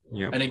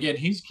 Yep. And again,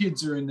 his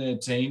kids are in their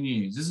teen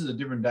years. This is a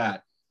different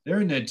dad. They're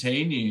in their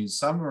teen years.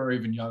 Some are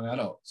even young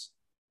adults.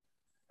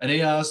 And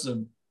he asked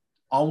them,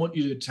 I want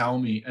you to tell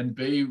me and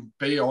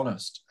be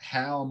honest.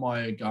 How am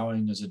I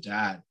going as a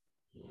dad?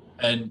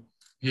 And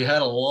he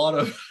had a lot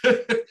of...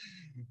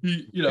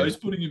 he's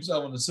putting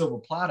himself on a silver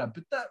platter,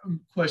 but that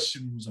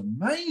question was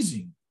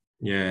amazing.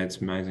 Yeah, it's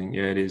amazing.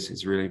 Yeah, it is.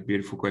 It's a really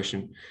beautiful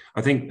question.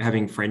 I think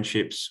having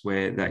friendships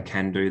where that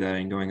can do that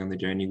and going on the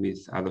journey with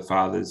other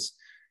fathers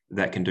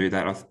that can do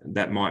that,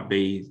 that might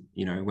be,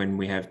 you know, when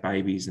we have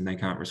babies and they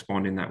can't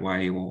respond in that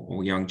way,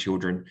 or young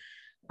children.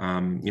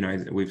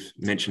 We've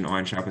mentioned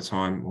iron sharpens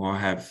iron. Well, I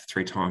have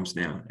 3 times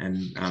now,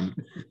 and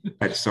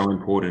that's so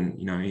important.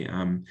 You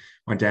know,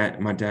 my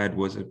dad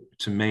was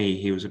to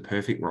me, he was a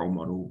perfect role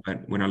model.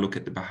 But when I look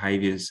at the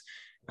behaviours,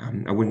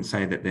 I wouldn't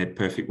say that they're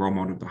perfect role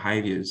model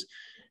behaviours,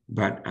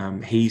 but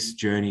his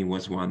journey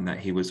was one that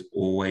he was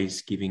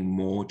always giving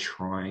more,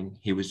 trying.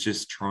 He was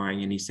just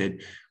trying, and he said,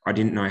 "I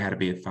didn't know how to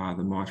be a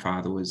father. My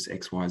father was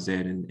X, Y, Z,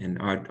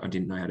 and I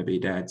didn't know how to be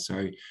a dad.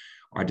 So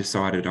I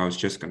decided I was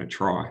just going to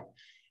try."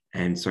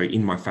 And so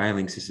in my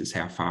failings, this is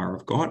how far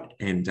I've got.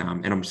 And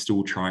I'm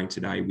still trying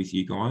today with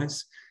you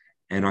guys.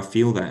 And I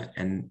feel that.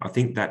 And I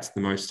think that's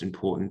the most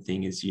important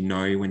thing is, you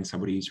know, when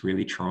somebody is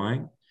really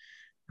trying.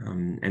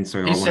 And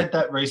so he said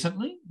that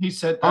recently? He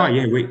said that? Oh,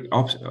 yeah,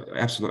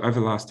 absolutely. Over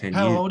the last 10 years.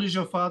 How old is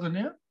your father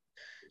now?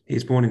 He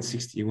was born in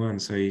 61.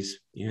 So he's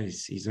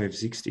over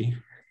 60.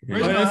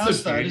 Yeah.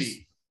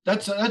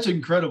 That's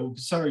incredible.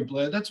 Sorry,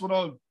 Blair. That's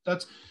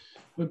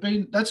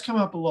come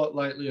up a lot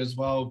lately as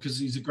well, because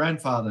he's a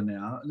grandfather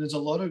now, and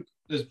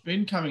there's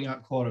been coming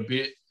up quite a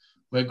bit.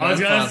 I was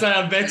going to say,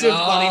 I bet you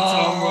bloody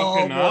Tom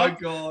rocking up. Oh my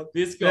God.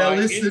 This guy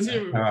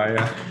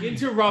now,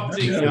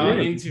 interrupting our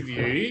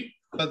interview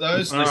For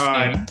those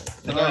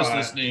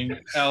listening,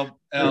 our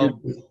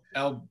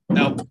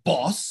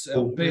boss,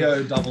 our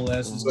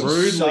BOSS, has just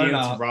rudely shown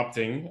up.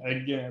 interrupting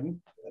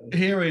again.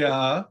 Here we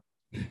are,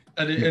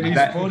 and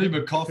he's brought him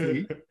a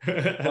coffee.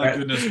 My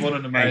goodness, what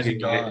an amazing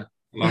guy!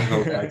 Long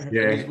holidays,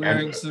 yeah. He's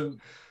wearing some.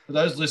 For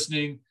those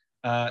listening,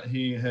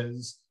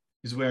 he's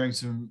wearing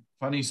some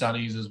funny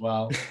sunnies as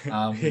well.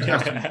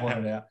 Just to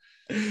point it out,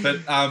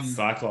 but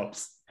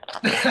Cyclops.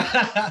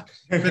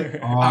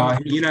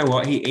 You know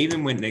what? He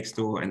even went next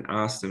door and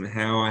asked him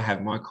how I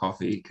have my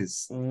coffee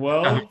because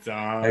well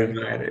done.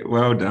 Made it.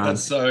 Well done.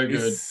 That's so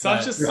good. He's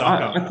such a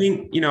sucker.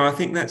 I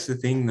think that's the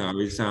thing though,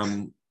 is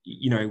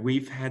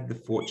we've had the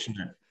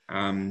fortunate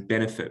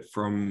benefit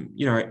from,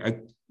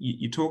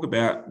 you talk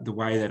about the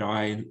way that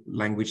I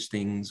language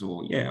things,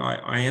 or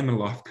I am a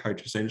life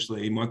coach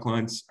essentially. My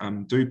clients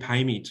do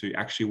pay me to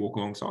actually walk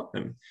alongside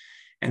them,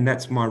 and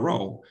that's my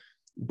role.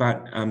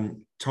 But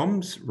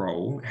Tom's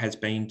role has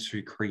been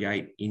to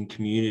create in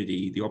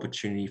community the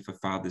opportunity for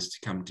fathers to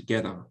come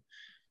together.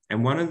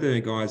 And one of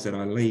the guys that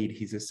I lead,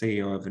 he's a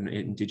CEO of an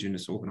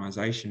Indigenous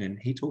organisation, and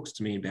he talks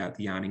to me about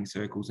the yarning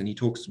circles, and he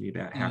talks to me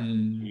about how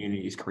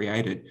community is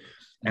created.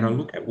 And I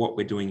look at what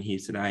we're doing here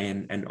today,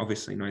 and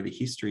obviously know the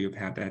history of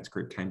how Dad's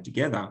Group came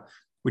together,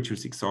 which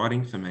was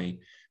exciting for me.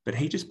 But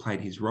he just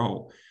played his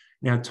role.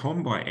 Now,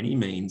 Tom, by any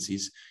means,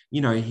 is,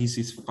 he's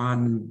this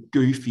fun,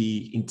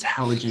 goofy,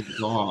 intelligent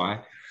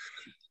guy.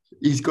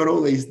 He's got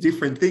all these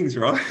different things,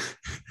 right?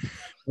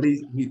 But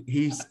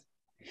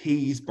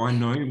he's by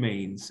no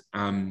means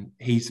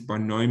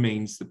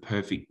the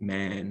perfect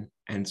man,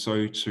 and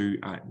so too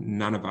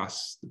none of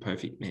us the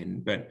perfect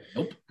men. But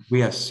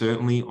we are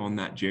certainly on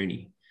that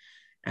journey,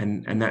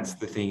 and that's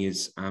the thing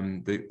is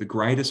the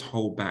greatest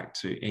holdback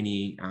to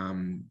any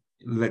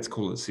let's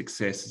call it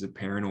success as a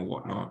parent or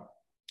whatnot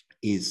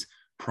is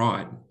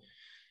pride,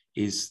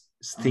 is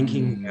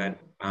thinking that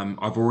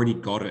I've already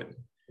got it.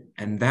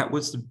 And that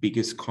was the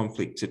biggest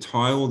conflict to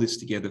tie all this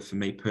together for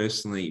me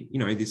personally.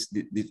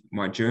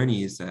 My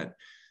journey is that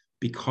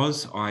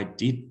because I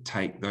did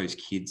take those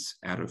kids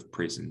out of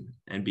prison,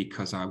 and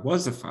because I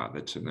was a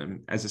father to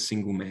them as a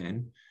single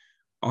man,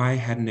 I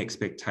had an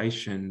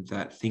expectation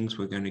that things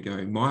were going to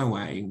go my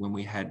way when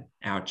we had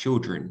our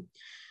children.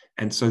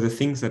 And so the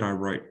things that I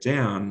wrote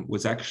down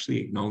was actually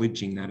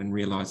acknowledging that and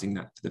realizing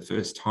that for the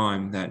first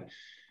time, that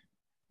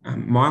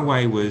my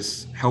way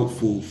was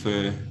helpful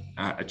for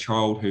a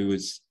child who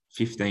was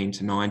 15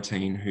 to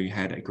 19 who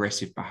had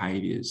aggressive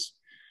behaviors,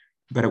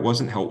 but it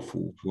wasn't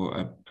helpful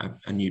for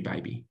a new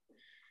baby.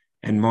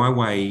 And my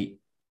way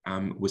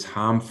was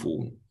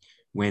harmful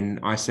when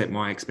I set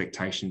my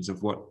expectations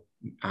of what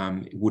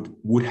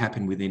would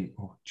happen within,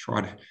 or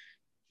try to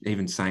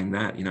even saying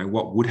that,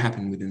 what would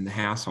happen within the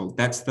household.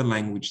 That's the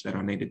language that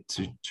I needed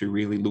to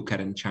really look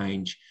at and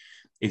change.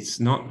 It's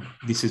not,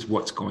 this is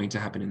what's going to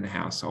happen in the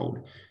household.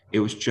 It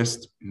was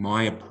just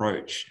my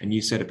approach. And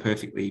you said it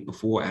perfectly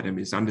before, Adam,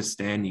 is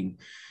understanding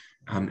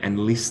and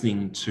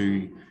listening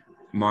to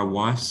my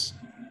wife's,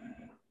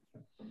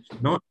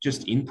 not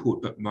just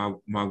input, but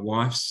my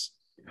wife's,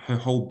 her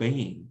whole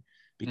being,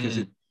 because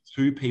it's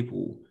two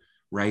people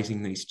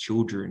raising these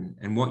children,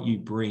 and what you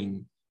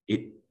bring,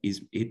 it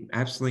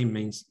absolutely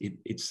means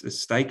it's a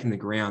stake in the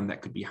ground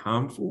that could be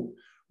harmful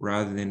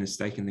rather than a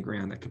stake in the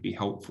ground that could be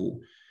helpful.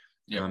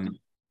 Yeah.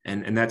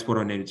 And that's what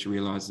I needed to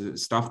realize. The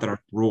stuff that I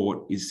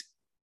brought is,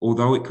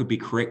 although it could be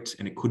correct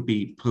and it could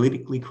be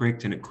politically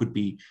correct and it could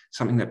be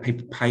something that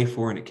people pay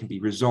for and it can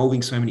be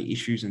resolving so many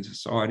issues in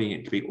society,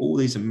 and it could be all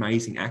these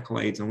amazing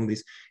accolades and all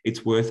this,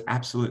 it's worth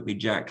absolutely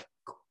jack,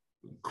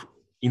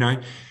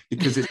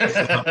 because it's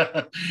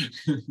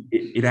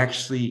it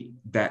actually,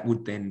 that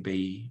would then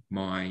be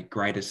my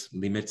greatest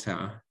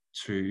limiter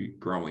to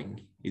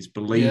growing, is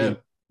believing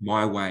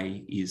my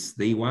way is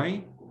the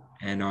way.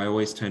 And I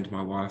always turned to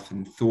my wife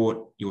and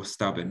thought, you're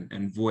stubborn,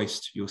 and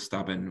voiced you're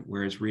stubborn,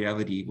 whereas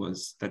reality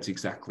was, that's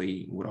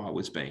exactly what I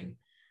was being.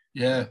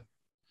 Yeah.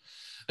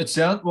 It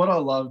sounds, what I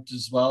loved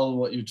as well,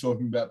 what you were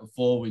talking about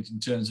before in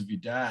terms of your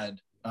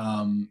dad,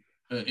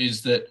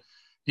 is that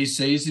he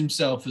sees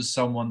himself as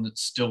someone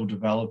that's still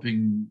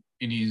developing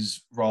in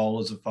his role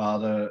as a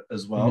father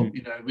as well.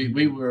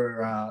 We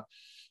were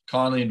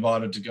kindly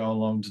invited to go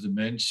along to the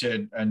Men's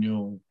Shed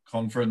annual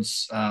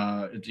conference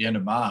at the end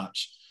of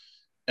March.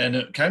 And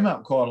it came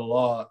up quite a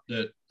lot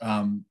that,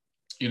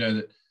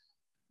 that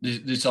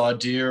this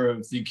idea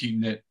of thinking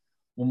that,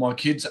 well, my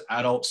kids are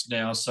adults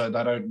now, so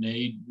they don't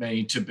need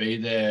me to be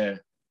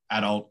their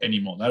adult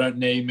anymore. They don't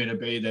need me to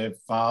be their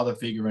father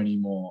figure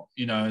anymore,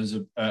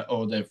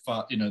 or their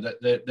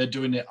that they're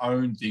doing their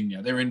own thing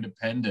now. They're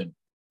independent.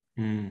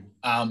 And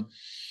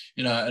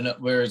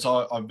whereas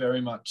I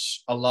very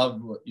much, I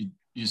love what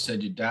you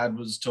said your dad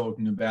was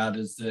talking about,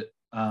 is that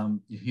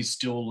he's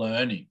still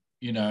learning,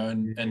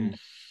 and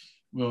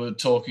we were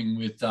talking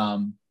with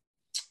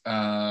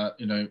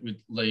with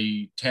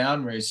Lee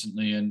Town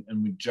recently, and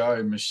with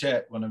Joe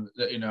Machette, one of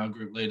our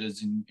group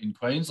leaders in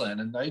Queensland,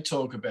 and they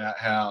talk about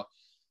how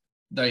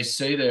they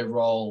see their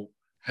role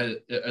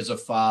as a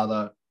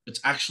father.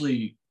 It's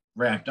actually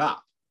ramped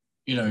up.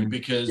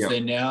 because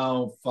they're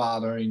now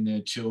fathering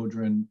their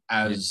children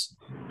as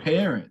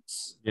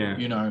parents,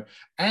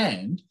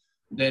 and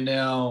they're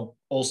now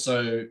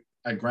also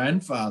a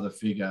grandfather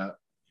figure.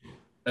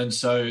 And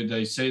so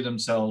they see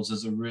themselves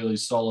as a really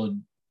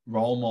solid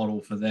role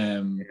model for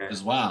them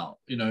as well.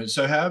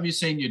 So how have you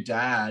seen your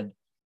dad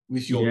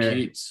with your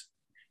kids?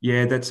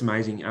 Yeah, that's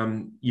amazing.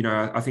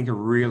 I think a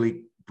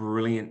really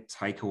brilliant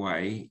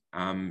takeaway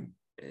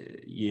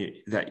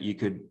that you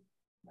could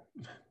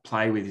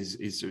play with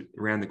is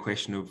around the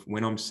question of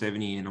when I'm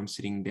 70 and I'm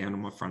sitting down on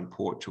my front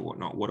porch or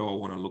whatnot, what do I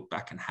want to look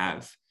back and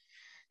have?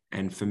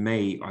 And for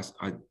me,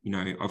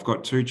 I've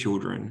got 2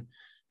 children,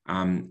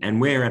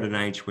 and we're at an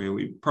age where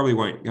we probably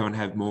won't go and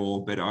have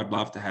more, but I'd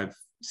love to have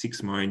 6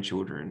 of my own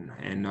children,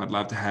 and I'd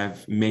love to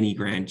have many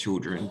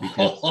grandchildren,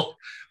 because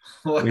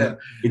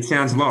it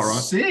sounds a lot,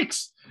 right?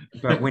 6.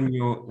 But when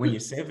you're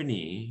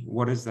 70,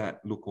 what does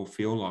that look or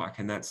feel like?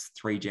 And that's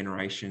 3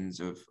 generations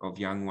of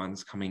young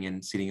ones coming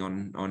and sitting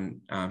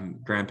on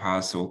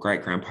grandpa's or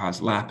great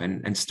grandpa's lap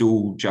and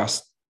still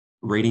just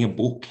reading a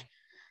book.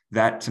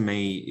 That to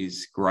me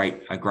is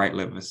a great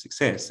level of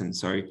success. And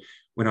so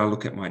when I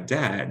look at my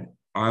dad,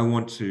 I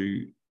want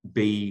to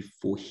be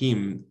for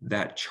him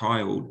that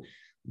child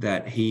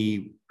that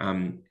he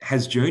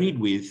has journeyed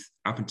with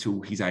up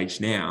until his age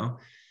now,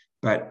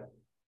 but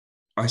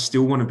I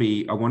want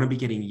to be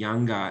getting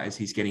younger as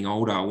he's getting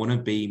older. I want to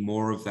be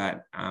more of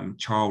that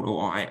child,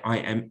 or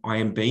I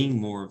am being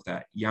more of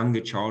that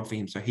younger child for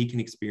him, so he can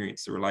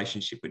experience the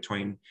relationship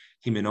between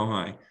him and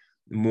I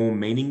more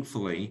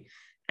meaningfully.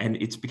 And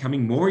it's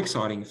becoming more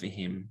exciting for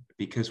him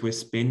because we're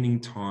spending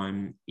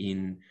time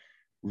in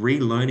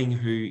relearning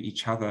who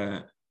each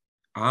other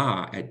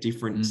are at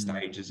different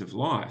stages of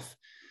life.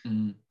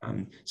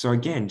 So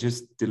again,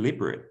 just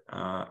deliberate.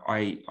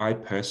 I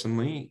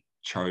personally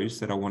chose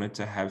that I wanted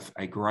to have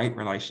a great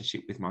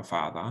relationship with my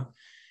father,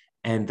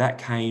 and that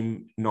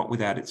came not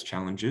without its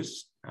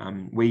challenges.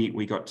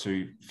 We got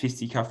to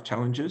fisticuff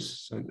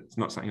challenges, so it's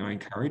not something I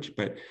encourage,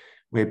 but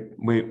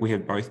we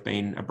have both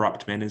been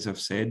abrupt men, as I've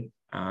said,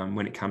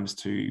 when it comes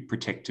to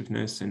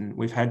protectiveness, and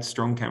we've had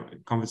strong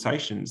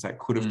conversations that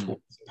could have torn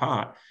us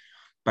apart,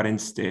 but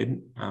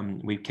instead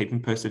we keep on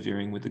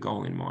persevering with the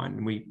goal in mind,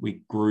 and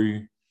we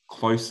grew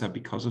closer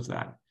because of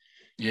that.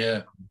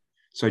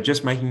 So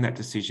just making that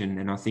decision.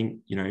 And I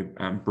think,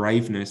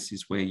 braveness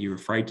is where you're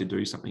afraid to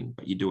do something,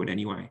 but you do it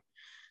anyway.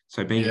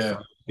 So be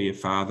a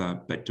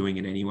father, but doing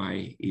it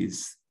anyway,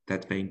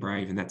 that's being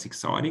brave, and that's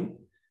exciting.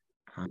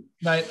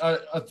 Mate,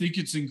 I think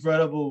it's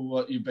incredible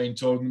what you've been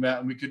talking about,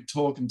 and we could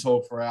talk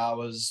for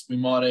hours. We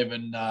might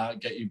even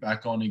get you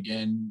back on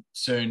again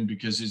soon,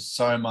 because there's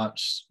so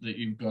much that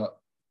you've got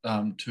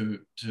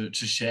to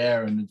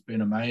share, and it's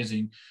been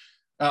amazing.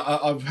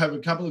 I have a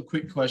couple of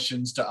quick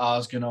questions to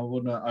ask, and I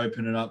want to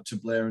open it up to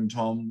Blair and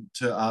Tom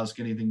to ask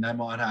anything they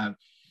might have.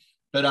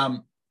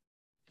 But,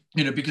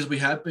 because we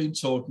have been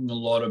talking a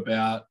lot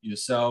about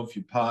yourself,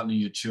 your partner,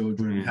 your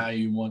children, how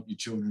you want your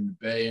children to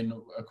be. And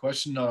a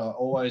question that I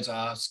always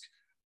ask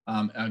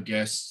our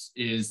guests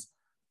is,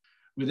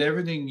 with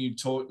everything you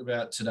talked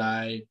about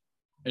today,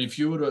 if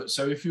you were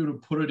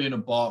to put it in a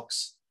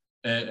box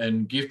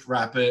and gift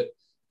wrap it,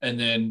 and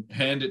then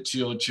hand it to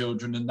your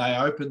children, and they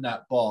open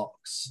that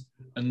box,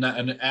 and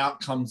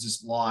out comes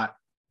this light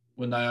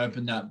when they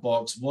open that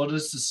box. What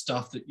is the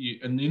stuff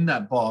and in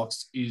that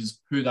box is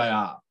who they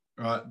are,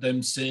 right?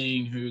 Them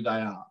seeing who they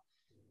are.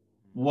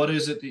 What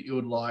is it that you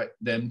would like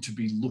them to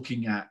be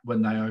looking at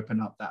when they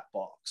open up that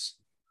box?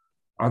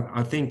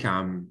 I think,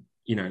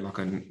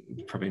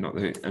 probably not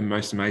the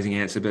most amazing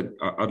answer, but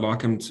I'd like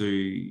them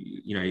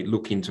to,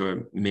 look into a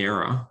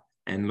mirror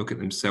and look at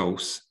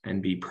themselves and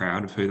be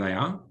proud of who they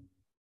are.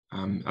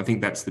 I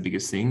think that's the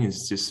biggest thing,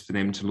 is just for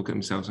them to look at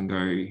themselves and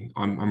go,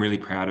 I'm really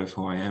proud of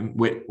who I am,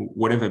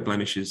 whatever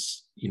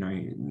blemishes,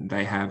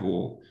 they have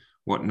or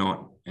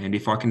whatnot. And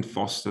if I can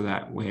foster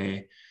that,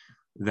 where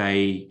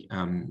they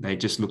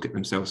just look at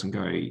themselves and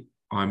go,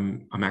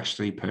 I'm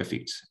actually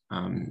perfect,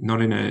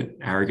 not in an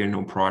arrogant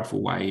or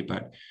prideful way,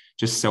 but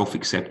just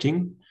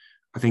self-accepting.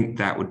 I think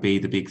that would be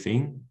the big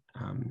thing.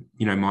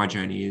 My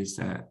journey is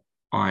that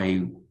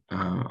I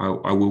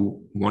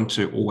will want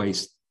to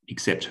always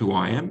accept who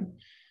I am.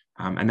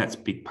 And that's a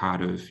big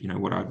part of,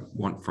 what I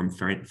want from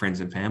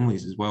friends and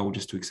families as well,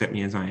 just to accept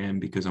me as I am,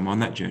 because I'm on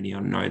that journey. I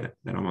know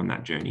that I'm on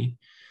that journey.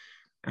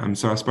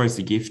 So I suppose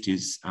the gift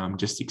is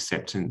just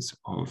acceptance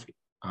of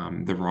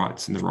the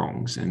rights and the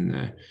wrongs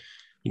and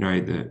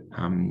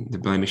the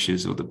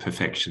blemishes or the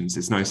perfections.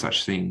 There's no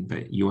such thing,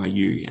 but you are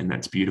you, and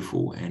that's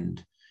beautiful.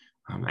 And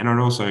I'd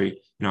also,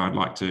 I'd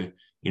like to,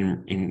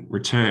 in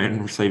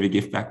return, receive a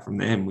gift back from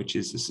them, which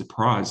is a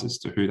surprise as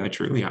to who they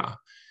truly are.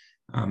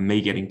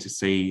 Me getting to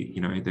see,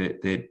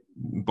 their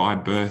by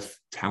birth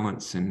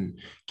talents and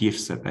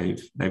gifts that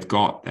they've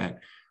got, that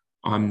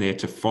I'm there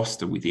to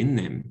foster within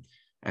them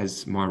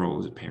as my role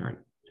as a parent.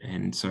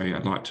 And so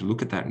I'd like to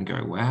look at that and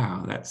go,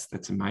 wow,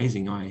 that's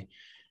amazing.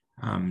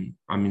 I'm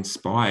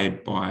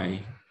inspired by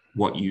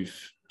what you've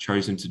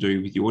chosen to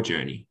do with your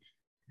journey,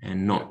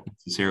 and not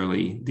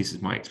necessarily this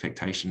is my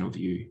expectation of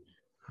you.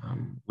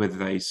 whether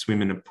they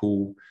swim in a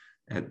pool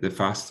at the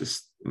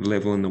fastest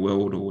level in the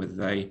world, or whether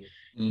they,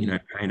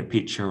 paint a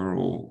picture,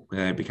 or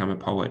whether they become a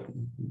poet.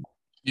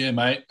 Yeah,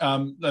 mate.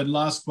 The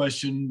last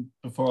question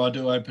before I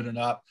do open it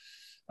up,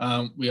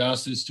 we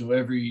ask this to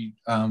every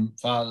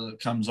father that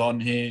comes on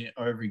here,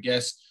 or every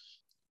guest.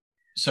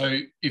 So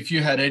if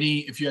you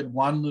had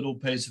one little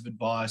piece of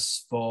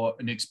advice for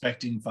an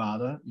expecting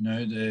father,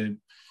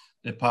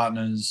 their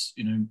partner's,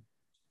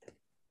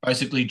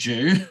 basically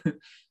due,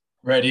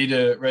 ready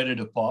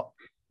to pop.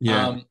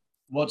 Yeah.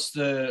 What's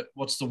the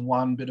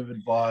one bit of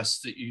advice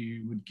that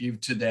you would give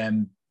to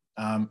them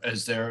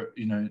as they're,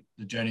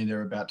 the journey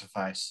they're about to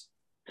face?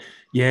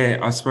 Yeah,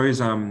 I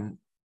suppose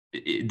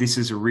this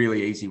is a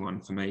really easy one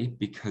for me,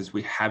 because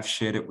we have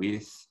shared it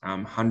with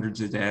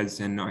hundreds of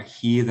dads, and I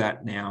hear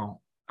that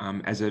now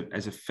as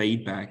a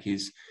feedback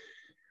is,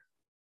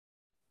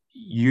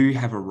 you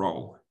have a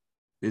role.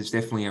 There's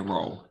definitely a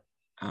role.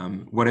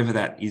 Whatever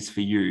that is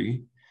for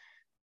you,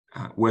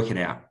 work it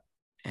out.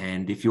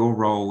 And if your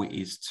role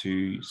is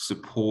to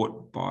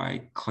support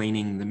by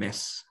cleaning the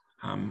mess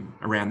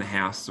around the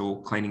house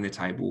or cleaning the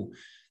table,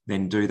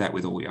 then do that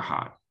with all your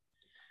heart.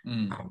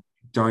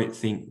 Don't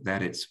think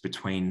that it's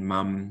between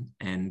mum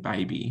and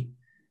baby.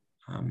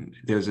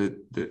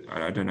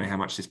 I don't know how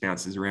much this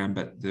bounces around,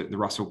 but the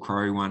Russell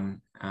Crowe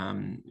one,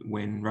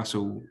 when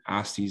Russell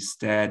asked his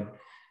dad,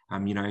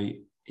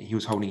 he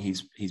was holding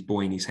his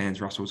boy in his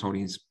hands. Russell was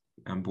holding his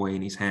boy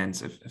in his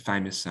hands, a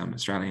famous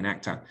Australian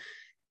actor.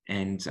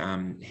 And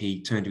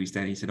he turned to his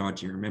dad and he said, "Oh,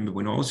 do you remember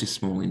when I was this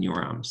small in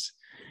your arms?"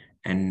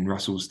 And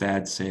Russell's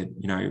dad said,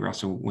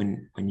 "Russell,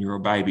 when you were a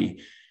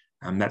baby,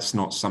 that's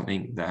not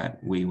something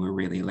that we were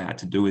really allowed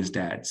to do as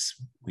dads.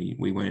 We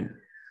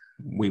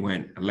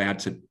weren't allowed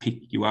to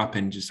pick you up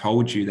and just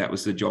hold you. That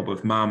was the job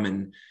of mum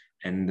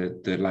and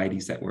the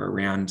ladies that were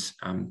around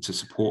to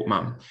support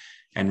mum."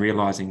 And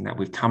realizing that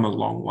we've come a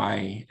long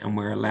way, and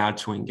we're allowed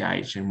to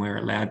engage, and we're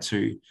allowed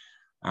to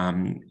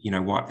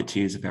wipe the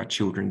tears of our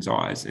children's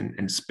eyes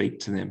and speak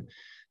to them.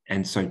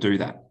 And so do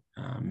that.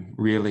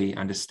 Really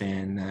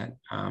understand that,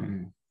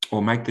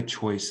 or make the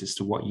choice as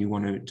to what you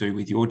want to do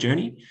with your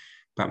journey.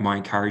 But my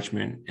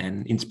encouragement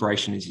and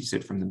inspiration, as you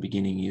said from the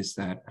beginning, is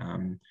that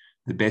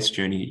the best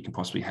journey that you can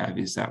possibly have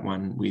is that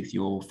one with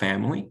your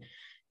family.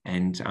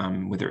 And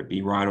whether it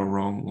be right or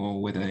wrong,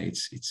 or whether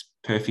it's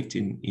perfect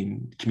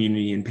in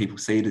community and people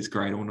see it as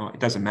great or not, it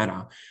doesn't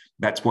matter.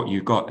 That's what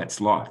you've got. That's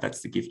life.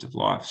 That's the gift of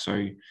life.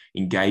 So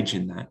engage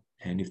in that.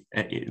 And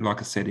like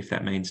I said, if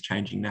that means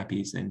changing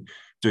nappies, then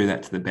do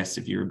that to the best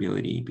of your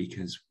ability,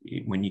 because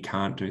when you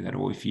can't do that,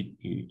 or if you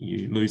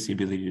lose the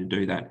ability to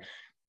do that,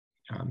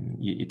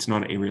 it's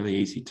not really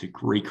easy to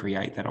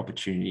recreate that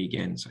opportunity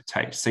again. So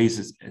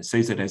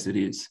seize it as it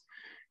is.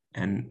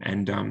 And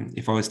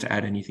if I was to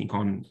add anything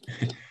on,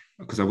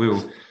 because I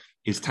will,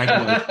 is take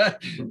away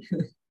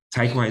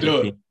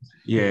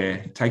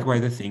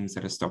the things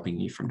that are stopping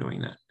you from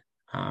doing that.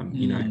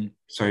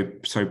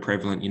 So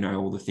prevalent,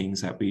 all the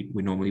things that we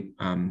normally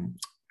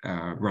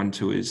run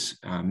to as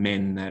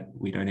men, that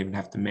we don't even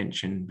have to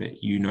mention, but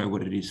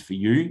what it is for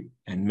you,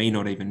 and me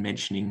not even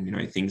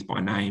mentioning, things by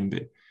name,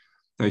 but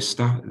those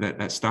stuff,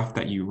 that stuff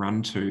that you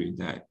run to,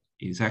 that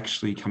is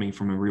actually coming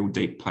from a real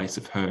deep place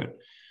of hurt.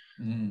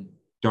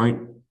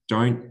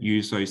 Don't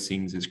use those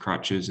things as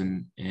crutches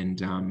and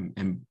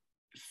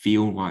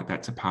feel like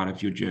that's a part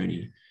of your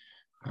journey.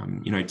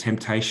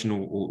 Temptation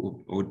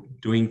or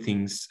doing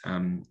things,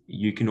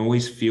 you can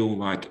always feel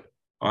like,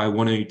 I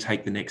want to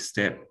take the next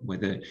step,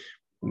 whether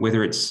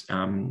it's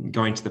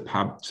going to the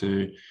pub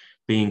to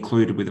be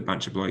included with a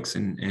bunch of blokes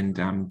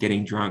and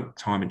getting drunk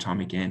time and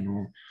time again,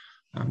 or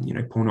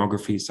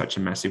pornography is such a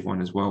massive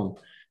one as well.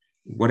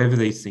 Whatever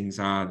these things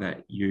are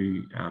that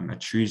you are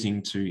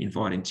choosing to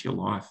invite into your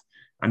life,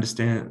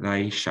 understand that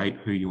they shape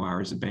who you are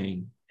as a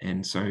being.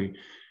 And so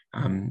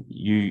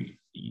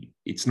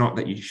it's not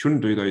that you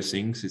shouldn't do those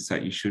things, it's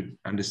that you should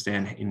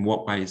understand in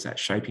what way is that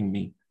shaping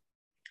me,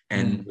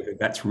 and whether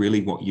that's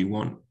really what you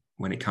want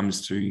when it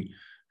comes to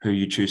who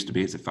you choose to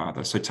be as a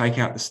father. So take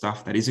out the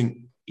stuff that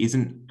isn't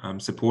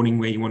supporting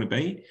where you want to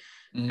be,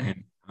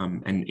 and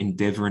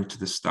endeavor into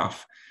the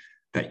stuff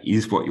that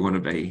is what you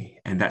want to be.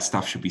 And that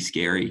stuff should be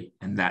scary,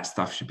 and that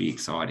stuff should be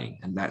exciting,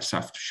 and that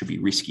stuff should be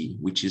risky,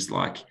 which is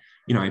like,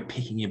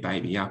 picking your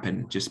baby up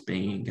and just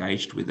being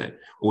engaged with it,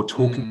 or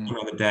talking to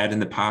another dad in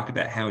the park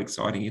about how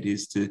exciting it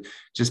is to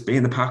just be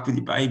in the park with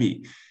your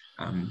baby.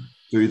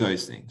 Do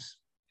those things.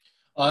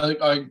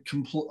 I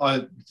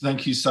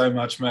thank you so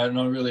much, Matt, and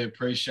I really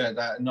appreciate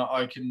that. And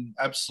I can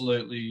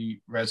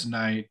absolutely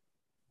resonate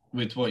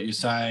with what you're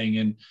saying.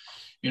 And,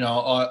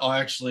 I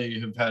actually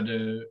have had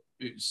a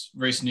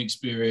recent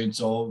experience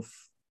of,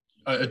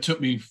 it took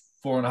me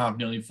 4.5,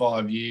 nearly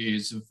 5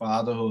 years of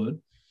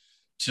fatherhood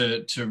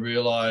to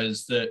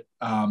realize that,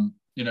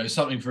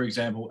 something, for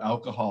example,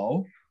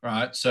 alcohol,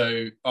 right?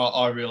 So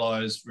I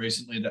realized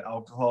recently that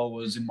alcohol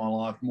was in my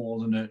life more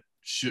than I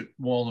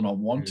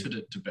wanted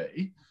it to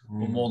be,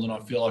 or more than I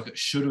feel like it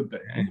should have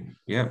been.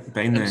 Yeah,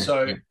 been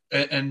there.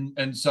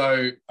 And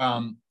so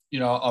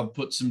I've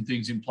put some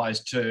things in place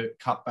to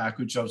cut back,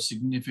 which I've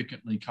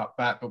significantly cut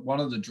back. But one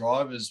of the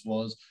drivers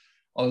was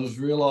I was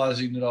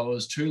realizing that I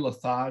was too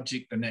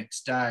lethargic the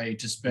next day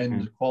to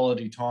spend the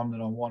quality time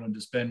that I wanted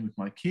to spend with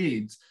my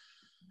kids.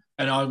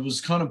 And I was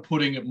kind of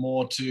putting it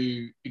more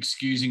to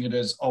excusing it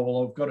as, oh,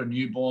 well, I've got a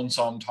newborn,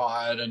 so I'm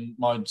tired, and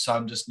my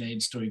son just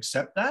needs to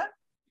accept that.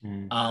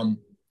 And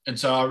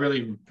so I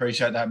really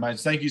appreciate that, mate.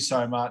 Thank you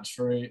so much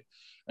for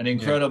an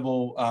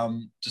incredible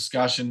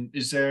discussion.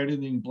 Is there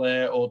anything,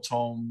 Blair or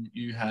Tom,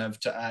 you have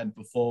to add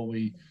before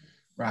we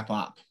wrap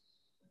up?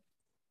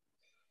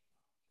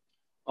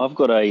 I've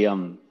got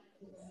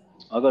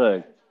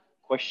a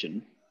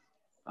question.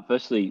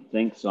 Firstly,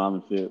 thanks,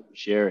 Simon, for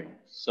sharing.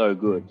 So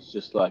good. It's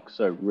just like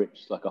so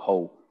rich, like a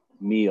whole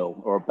meal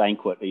or a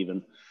banquet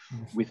even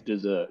with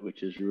dessert,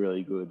 which is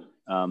really good.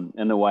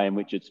 And the way in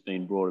which it's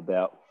been brought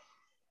about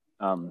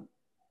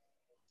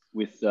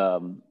with,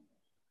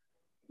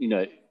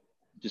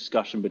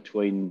 discussion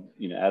between,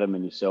 Adam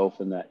and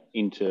yourself, and that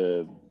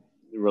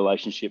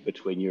relationship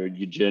between your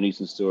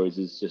journeys and stories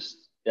is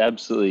just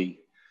absolutely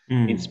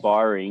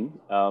inspiring.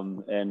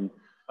 And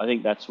I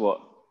think that's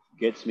what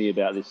gets me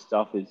about this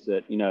stuff is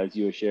that, as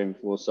you were sharing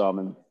before,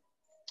 Simon,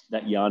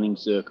 that yarning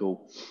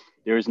circle,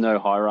 there is no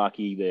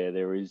hierarchy there.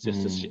 There is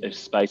just a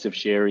space of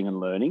sharing and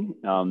learning.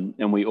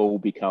 And we all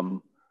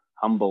become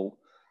humble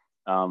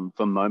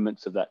for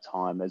moments of that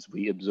time as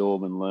we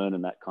absorb and learn,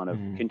 and that kind of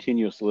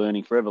continuous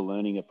learning, forever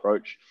learning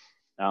approach.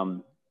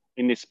 In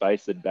this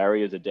space, that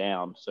barriers are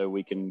down so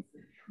we can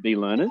be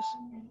learners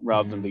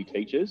rather than be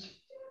teachers,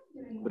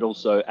 but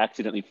also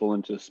accidentally fall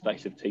into a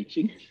space of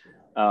teaching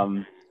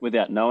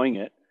without knowing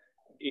it.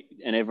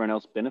 And everyone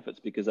else benefits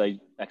because they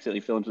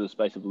accidentally fell into the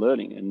space of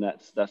learning. And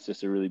that's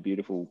just a really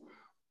beautiful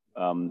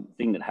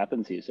thing that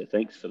happens here. So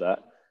thanks for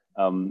that.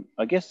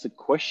 I guess the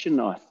question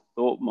I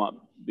thought might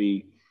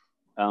be,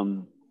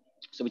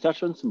 so we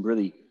touched on some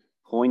really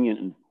poignant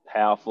and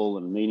powerful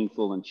and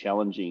meaningful and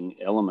challenging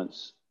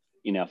elements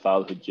in our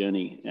fatherhood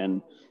journey,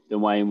 and the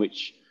way in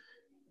which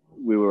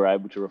we were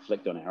able to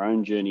reflect on our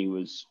own journey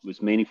was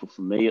meaningful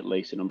for me, at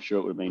least, and I'm sure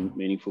it would have been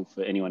meaningful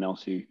for anyone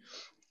else who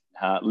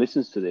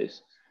listens to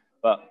this.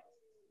 But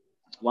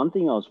one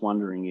thing I was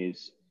wondering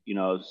is,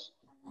 I was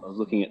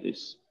looking at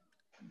this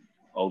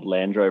old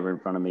Land Rover in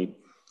front of me,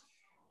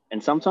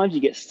 and sometimes you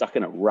get stuck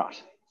in a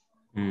rut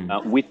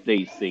with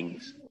these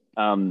things.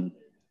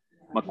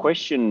 My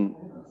question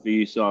for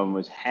you, Simon,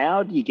 was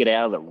how do you get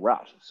out of the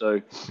rut?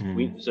 So,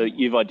 so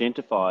you've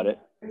identified it,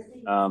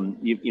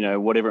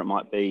 whatever it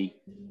might be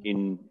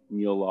in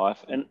your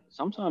life, and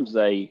sometimes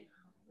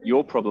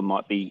your problem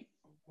might be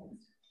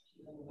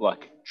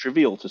like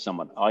trivial to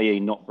someone, i.e.,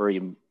 not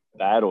very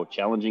bad or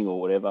challenging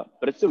or whatever,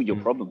 but it's still your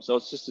problem. So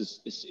it's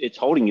just it's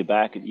holding you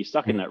back. You're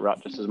stuck in that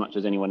rut just as much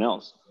as anyone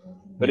else.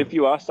 But if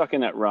you are stuck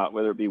in that rut,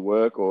 whether it be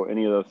work or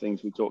any of the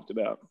things we talked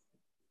about,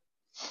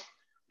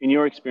 in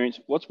your experience,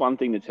 what's one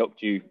thing that's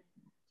helped you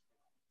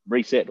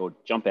reset or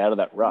jump out of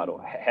that rut?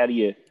 Or have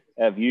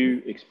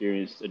you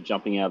experienced a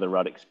jumping out of the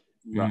rut?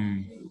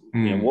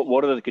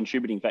 What are the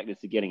contributing factors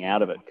to getting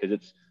out of it? Because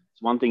it's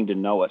one thing to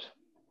know it.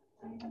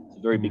 It's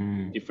a very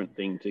big different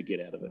thing to get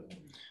out of it.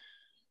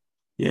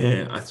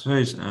 Yeah, I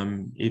suppose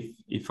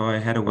if I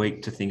had a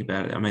week to think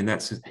about it, I mean,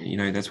 that's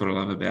what I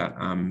love about,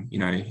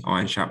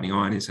 iron sharpening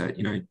iron is that,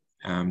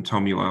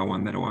 Tom, you are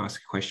one that will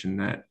ask a question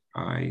that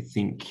I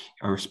think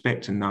I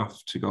respect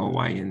enough to go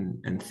away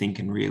and think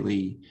and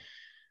really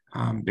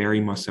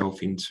bury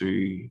myself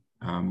into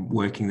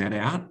working that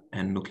out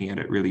and looking at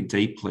it really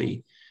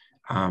deeply.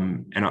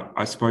 And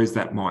I suppose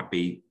that might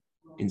be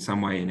in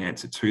some way an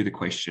answer to the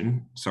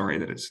question. Sorry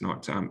that it's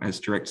not as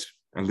direct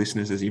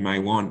listeners as you may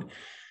want,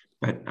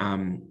 but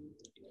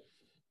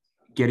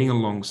getting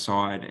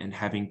alongside and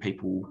having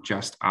people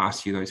just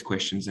ask you those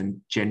questions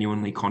and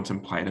genuinely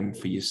contemplate them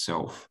for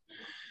yourself.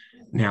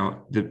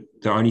 Now, the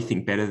only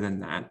thing better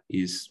than that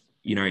is,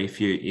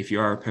 if you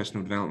are a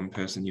personal development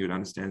person, you would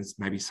understand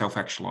maybe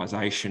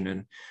self-actualization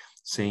and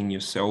seeing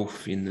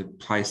yourself in the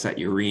place that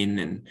you're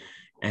in,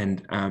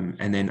 and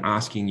then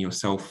asking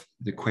yourself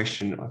the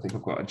question. I think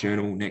I've got a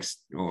journal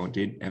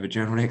did have a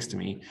journal next to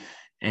me,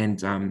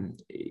 and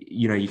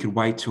you could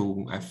wait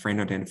till a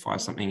friend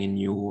identifies something in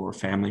you, or a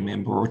family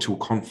member, or till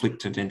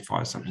conflict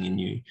identifies something in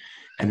you,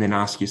 and then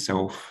ask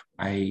yourself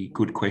a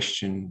good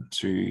question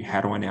to,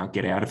 how do I now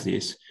get out of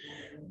this?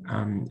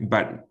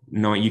 But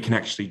no, you can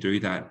actually do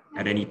that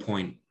at any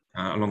point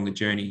along the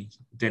journey.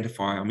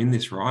 Identify, I'm in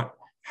this rut.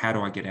 How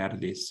do I get out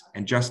of this?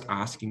 And just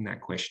asking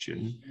that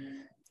question,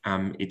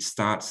 it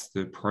starts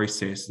the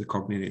process, the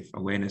cognitive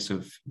awareness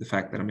of the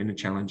fact that I'm in a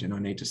challenge and I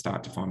need to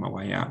start to find my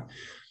way out.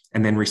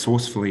 And then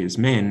resourcefully as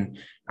men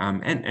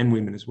and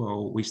women as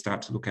well, we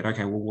start to look at,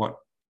 okay, well,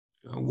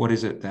 what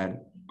is it that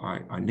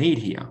I need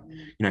here?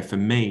 For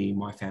me,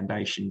 my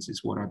foundations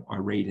is what I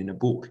read in a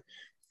book.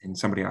 And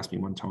somebody asked me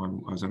one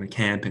time, I was on a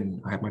camp and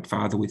I had my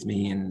father with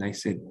me, and they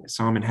said,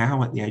 Simon,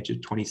 how at the age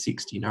of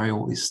 26 do you know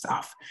all this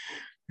stuff?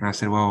 And I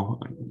said, well,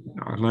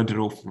 I learned it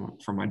all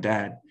from my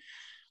dad.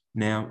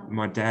 Now,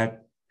 my dad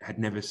had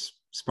never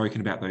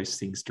spoken about those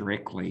things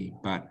directly,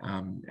 but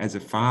as a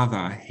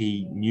father,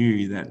 he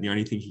knew that the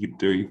only thing he could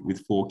do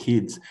with 4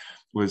 kids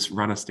was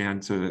run us down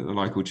to the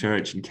local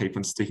church and keep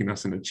on sticking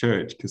us in a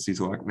church, because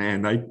he's like,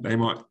 man, they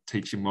might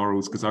teach you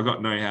morals, because I've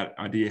got no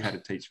idea how to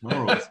teach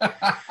morals.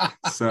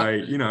 So,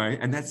 you know,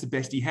 and that's the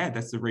best he had.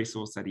 That's the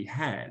resource that he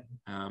had.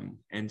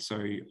 And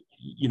so,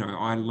 you know,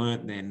 I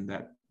learned then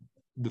that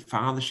the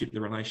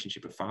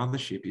relationship of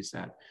fathership is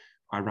that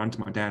I run to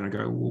my dad and I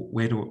go,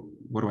 well,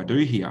 what do I do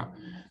here?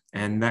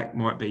 And that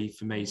might be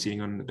for me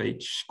sitting on the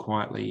beach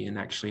quietly and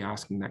actually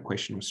asking that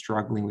question, or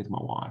struggling with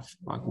my wife,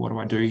 like, what do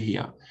I do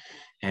here?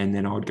 And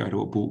then I would go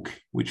to a book,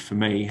 which for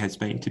me has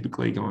been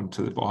typically gone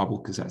to the Bible,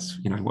 because that's,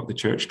 you know, what the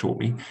church taught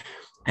me.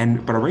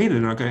 But I read it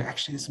and I go,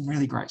 actually, there's some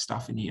really great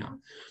stuff in here.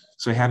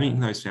 So having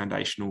those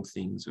foundational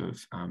things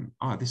of,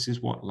 this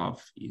is what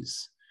love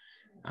is.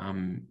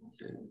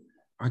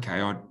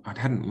 Okay, I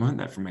hadn't learned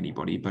that from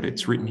anybody, but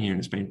it's written here and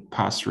it's been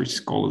passed through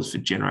scholars for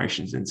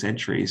generations and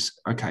centuries.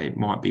 Okay, it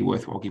might be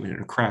worthwhile giving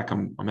it a crack.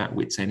 I'm at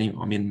wit's end.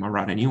 I'm in my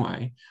rut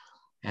anyway.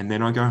 And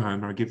then I go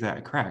home and I give that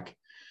a crack.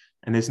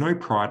 And there's no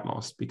pride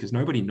lost, because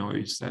nobody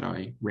knows that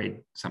I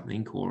read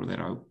something or that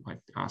I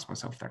asked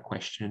myself that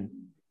question.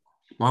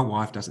 My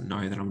wife doesn't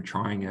know that I'm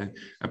trying an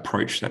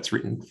approach that's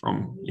written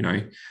from, you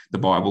know, the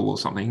Bible or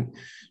something.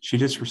 She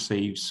just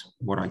receives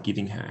what I'm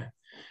giving her.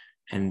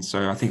 And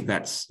so I think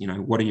that's, you know,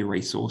 what are your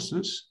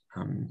resources?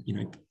 You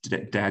know,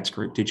 Dad's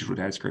Group, Digital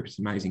Dad's Group is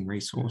an amazing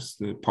resource.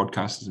 The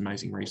podcast is an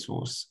amazing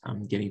resource.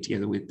 Getting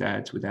together with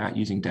dads without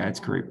using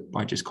Dad's Group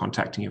by just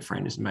contacting a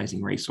friend is an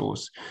amazing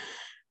resource.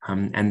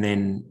 And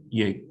then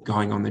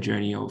going on the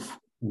journey of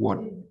what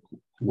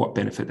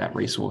benefit that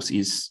resource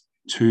is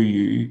to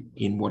you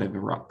in whatever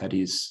rut that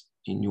is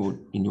in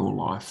your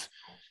life.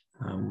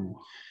 And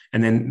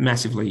then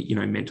massively, you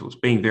know, mentors,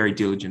 being very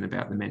diligent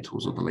about the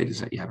mentors or the leaders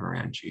that you have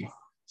around you.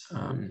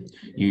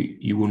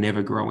 You will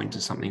never grow into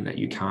something that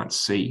you can't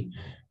see,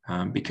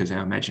 because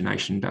our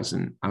imagination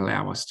doesn't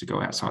allow us to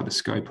go outside the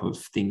scope of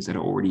things that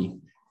are already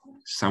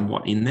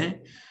somewhat in there.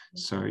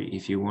 So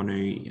if you want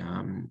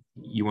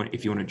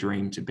to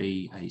dream to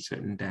be a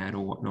certain dad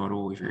or whatnot,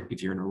 or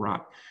if you're in a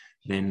rut,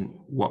 then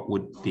what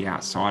would the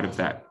outside of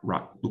that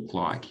rut look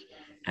like?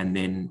 And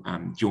then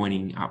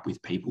joining up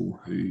with people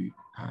who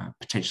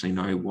potentially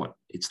know what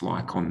it's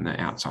like on the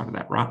outside of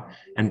that rut,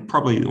 and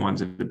probably the ones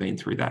that have been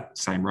through that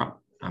same rut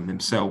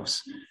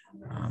themselves.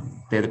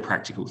 They're the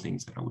practical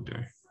things that I would do.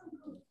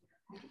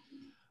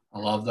 I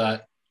love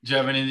that. Do you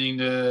have anything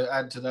to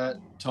add to that,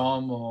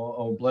 Tom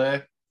or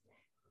Blair?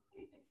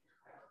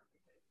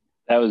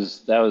 That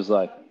was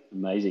like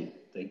amazing.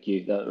 Thank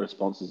you. That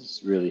response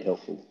is really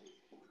helpful.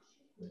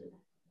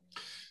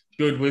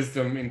 Good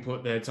wisdom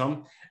input there,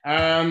 Tom.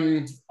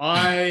 I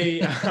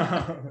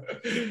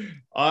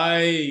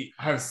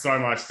have so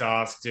much to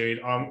ask, dude.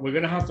 We're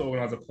gonna have to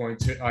organize a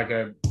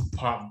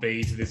part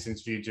B to this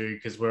interview, dude,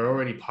 because we're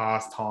already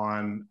past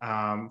time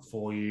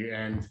for you,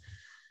 and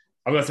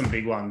I've got some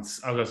big ones.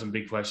 I've got some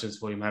big questions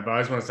for you, mate. But I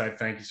just want to say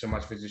thank you so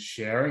much for just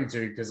sharing,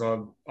 dude, because I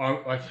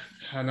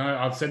know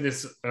I've said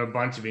this in a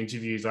bunch of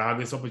interviews. I have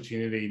this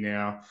opportunity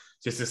now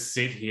just to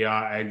sit here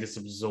and just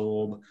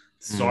absorb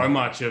so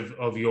much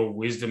of your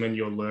wisdom and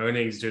your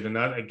learnings, dude. And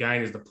that,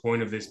 again, is the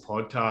point of this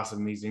podcast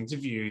and these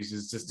interviews,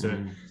 is just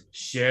to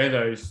share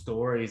those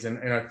stories.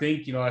 And I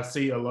think, you know, I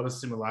see a lot of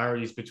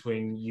similarities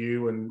between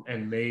you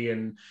and me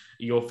and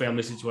your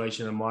family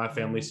situation and my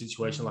family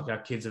situation. Like,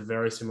 our kids are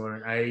very similar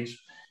in age.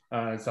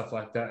 And stuff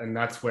like that. And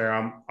that's where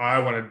I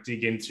want to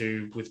dig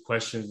into with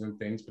questions and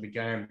things. But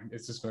again,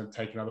 it's just going to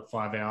take another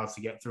 5 hours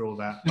to get through all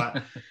that.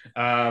 But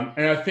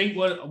and I think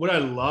what I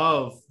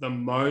love the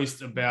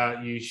most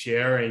about you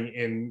sharing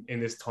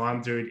in this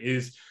time, dude,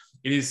 is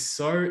it is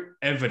so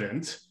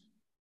evident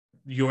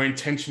your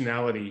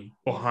intentionality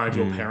behind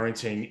your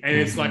parenting. And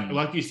it's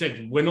like you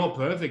said, we're not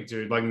perfect,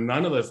 dude. Like,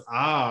 none of us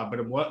are.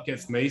 But what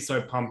gets me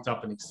so pumped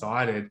up and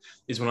excited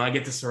is when I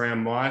get to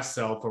surround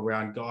myself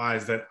around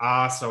guys that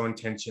are so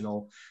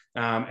intentional.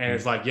 And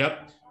it's like,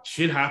 yep,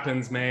 shit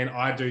happens, man.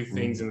 I do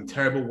things in a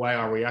terrible way.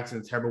 I react in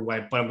a terrible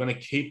way, but I'm going to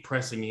keep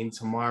pressing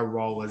into my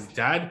role as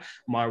dad,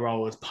 my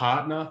role as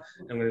partner.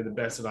 I'm going to do the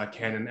best that I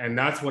can. And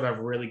that's what I've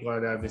really got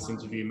out of this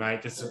interview,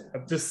 mate.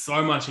 Just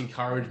so much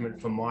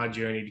encouragement for my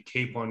journey to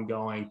keep on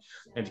going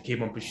and to keep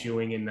on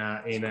pursuing in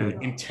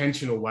an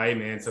intentional way,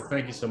 man. So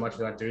thank you so much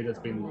for that, dude. That's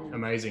been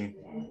amazing.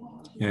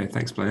 Yeah,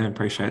 thanks, Blair. I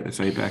appreciate the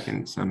feedback,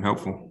 and it's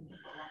helpful.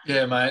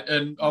 Yeah, mate.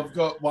 And I've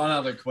got one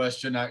other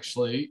question,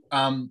 actually.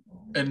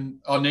 And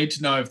I need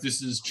to know if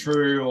this is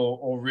true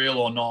or real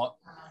or not.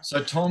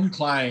 So Tom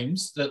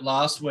claims that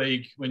last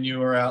week when you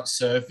were out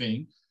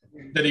surfing,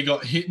 that he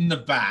got hit in the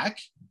back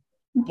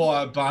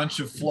by a bunch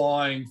of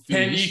flying fish.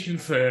 Can you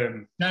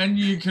confirm? Can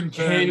you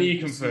confirm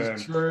This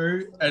is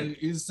true? And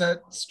is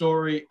that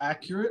story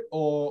accurate,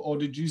 or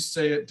did you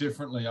see it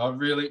differently?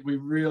 We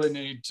really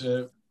need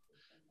to.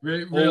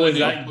 Or was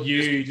that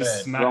you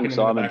just smacking him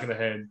in the back of the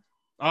head?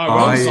 Oh,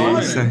 wrong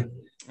Simon.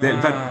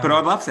 But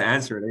I'd love to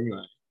answer it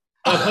anyway.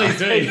 Oh, please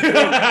do.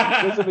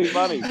 This will be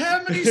funny.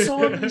 How many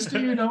Simons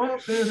do you know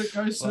up there that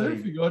go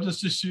surfing? I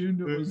just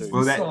assumed it was.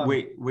 Well,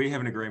 Simon. we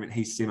have an agreement.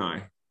 He's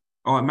Simo.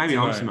 Oh, maybe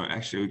Simo. I'm Simo.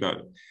 Actually, we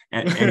got.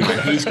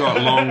 Anyway, he's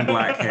got long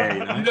black hair.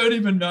 You know? You don't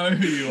even know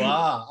who you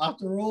are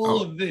after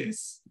all of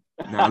this.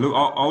 No, look,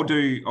 I'll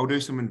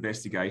do some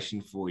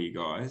investigation for you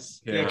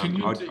guys. Yeah,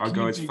 I'll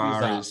go as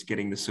far as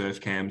getting the surf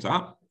cams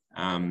up.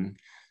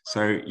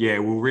 So yeah,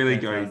 we'll really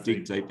go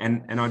dig deep.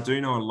 And I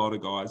do know a lot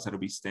of guys that'll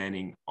be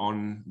standing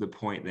on the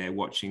point there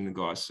watching the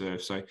guys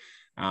surf. So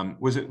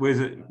was it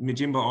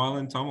Majimba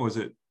Island, Tom, or was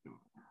it?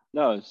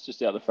 No, it's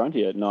just out the front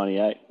here at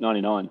 98,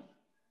 99.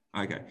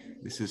 Okay,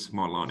 this is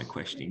my line of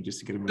questioning, just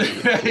to get a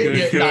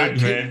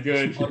Good, man.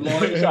 Good.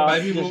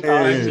 Maybe we'll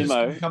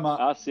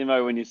ask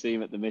Simo when you see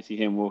him at the Messy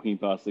Hem walking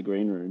past the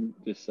green room.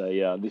 Just say,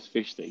 this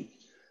fish thing.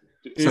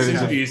 This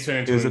interview's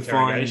turned into an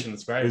interrogation.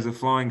 It's great. There's a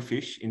flying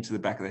fish into the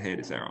back of the head.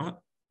 Is that right?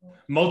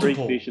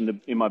 Multiple 3 fish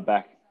in my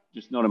back,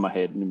 just not in my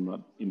head, in my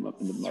 3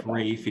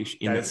 back. fish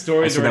in the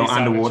stories. So they were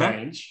underwater.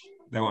 underwater.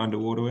 They were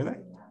underwater, were they?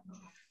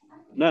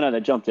 No, they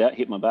jumped out,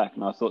 hit my back,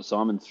 and I thought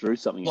Simon threw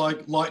something.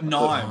 Like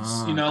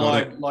knives,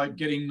 like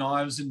getting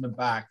knives in the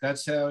back.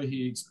 That's how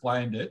he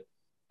explained it.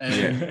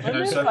 And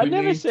I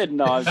never said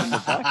knives in the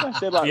back. I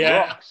said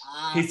rocks.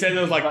 He said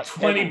there was like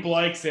 20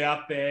 blokes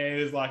out there.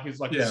 It was like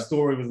the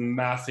story was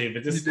massive.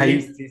 It just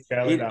he's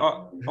scaling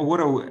up.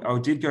 I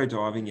did go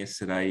diving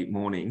yesterday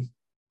morning,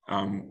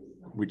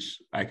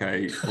 which all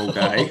day,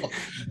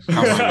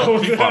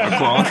 5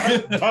 o'clock,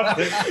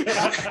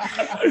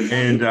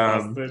 and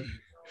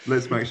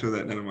let's make sure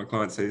that none of my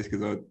clients see this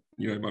because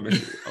my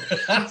message.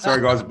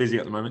 Sorry, guys, I'm busy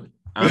at the moment.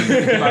 But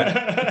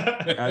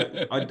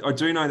I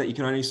do know that you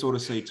can only sort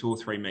of see 2 or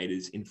 3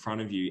 meters in front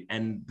of you,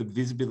 and the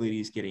visibility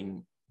is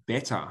getting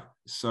better.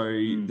 So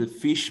the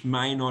fish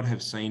may not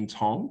have seen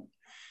Tom,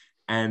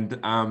 and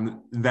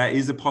there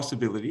is a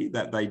possibility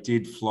that they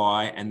did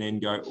fly and then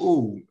go,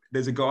 oh,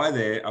 there's a guy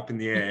there up in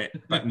the air,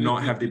 but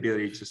not have the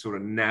ability to sort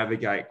of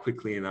navigate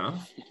quickly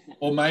enough.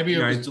 Or maybe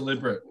it was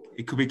deliberate.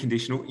 It could be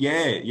conditional.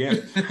 Yeah.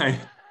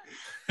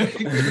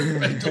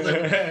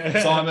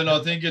 Simon, I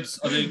think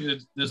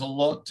there's a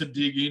lot to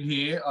dig in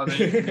here. I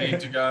think you need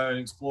to go and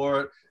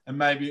explore it, and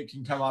maybe it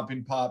can come up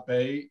in part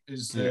B.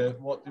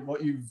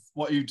 What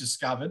you've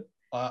discovered?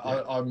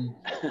 I'm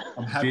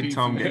happy Did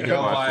Tom to get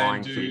go by away flying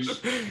and do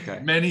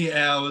fish? many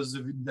hours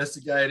of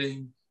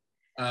investigating,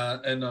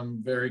 and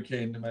I'm very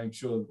keen to make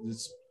sure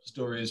this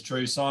story is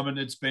true. Simon,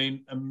 it's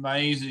been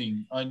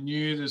amazing. I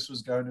knew this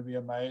was going to be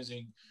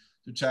amazing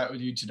to chat with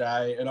you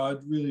today, and I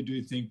really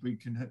do think we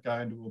can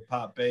go into a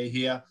part B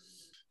here.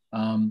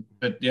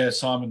 But yeah,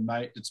 Simon,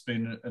 mate, it's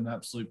been an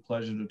absolute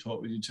pleasure to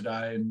talk with you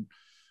today, and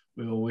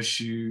we will wish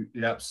you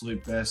the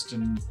absolute best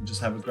and just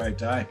have a great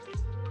day.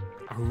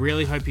 I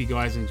really hope you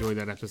guys enjoyed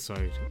that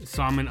episode.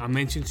 Simon, I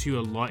mentioned to you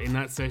a lot in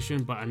that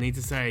session, but I need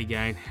to say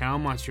again how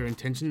much your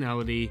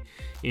intentionality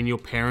in your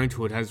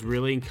parenthood has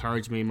really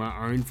encouraged me in my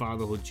own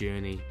fatherhood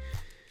journey.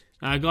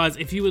 Guys,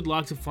 if you would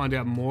like to find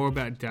out more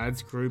about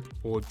Dad's Group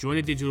or join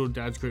a digital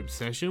Dad's Group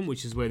session,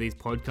 which is where these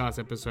podcast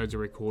episodes are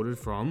recorded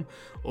from,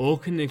 or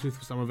connect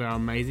with some of our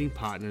amazing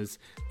partners,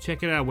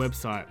 check out our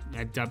website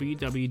at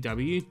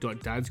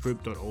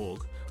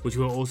www.dadsgroup.org, which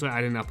we'll also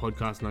add in our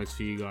podcast notes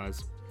for you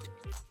guys.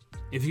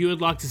 If you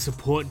would like to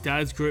support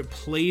Dad's Group,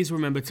 please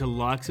remember to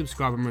like,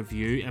 subscribe, and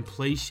review, and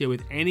please share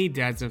with any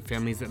dads and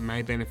families that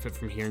may benefit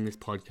from hearing this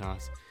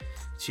podcast.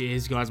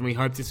 Cheers, guys, and we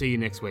hope to see you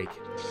next week.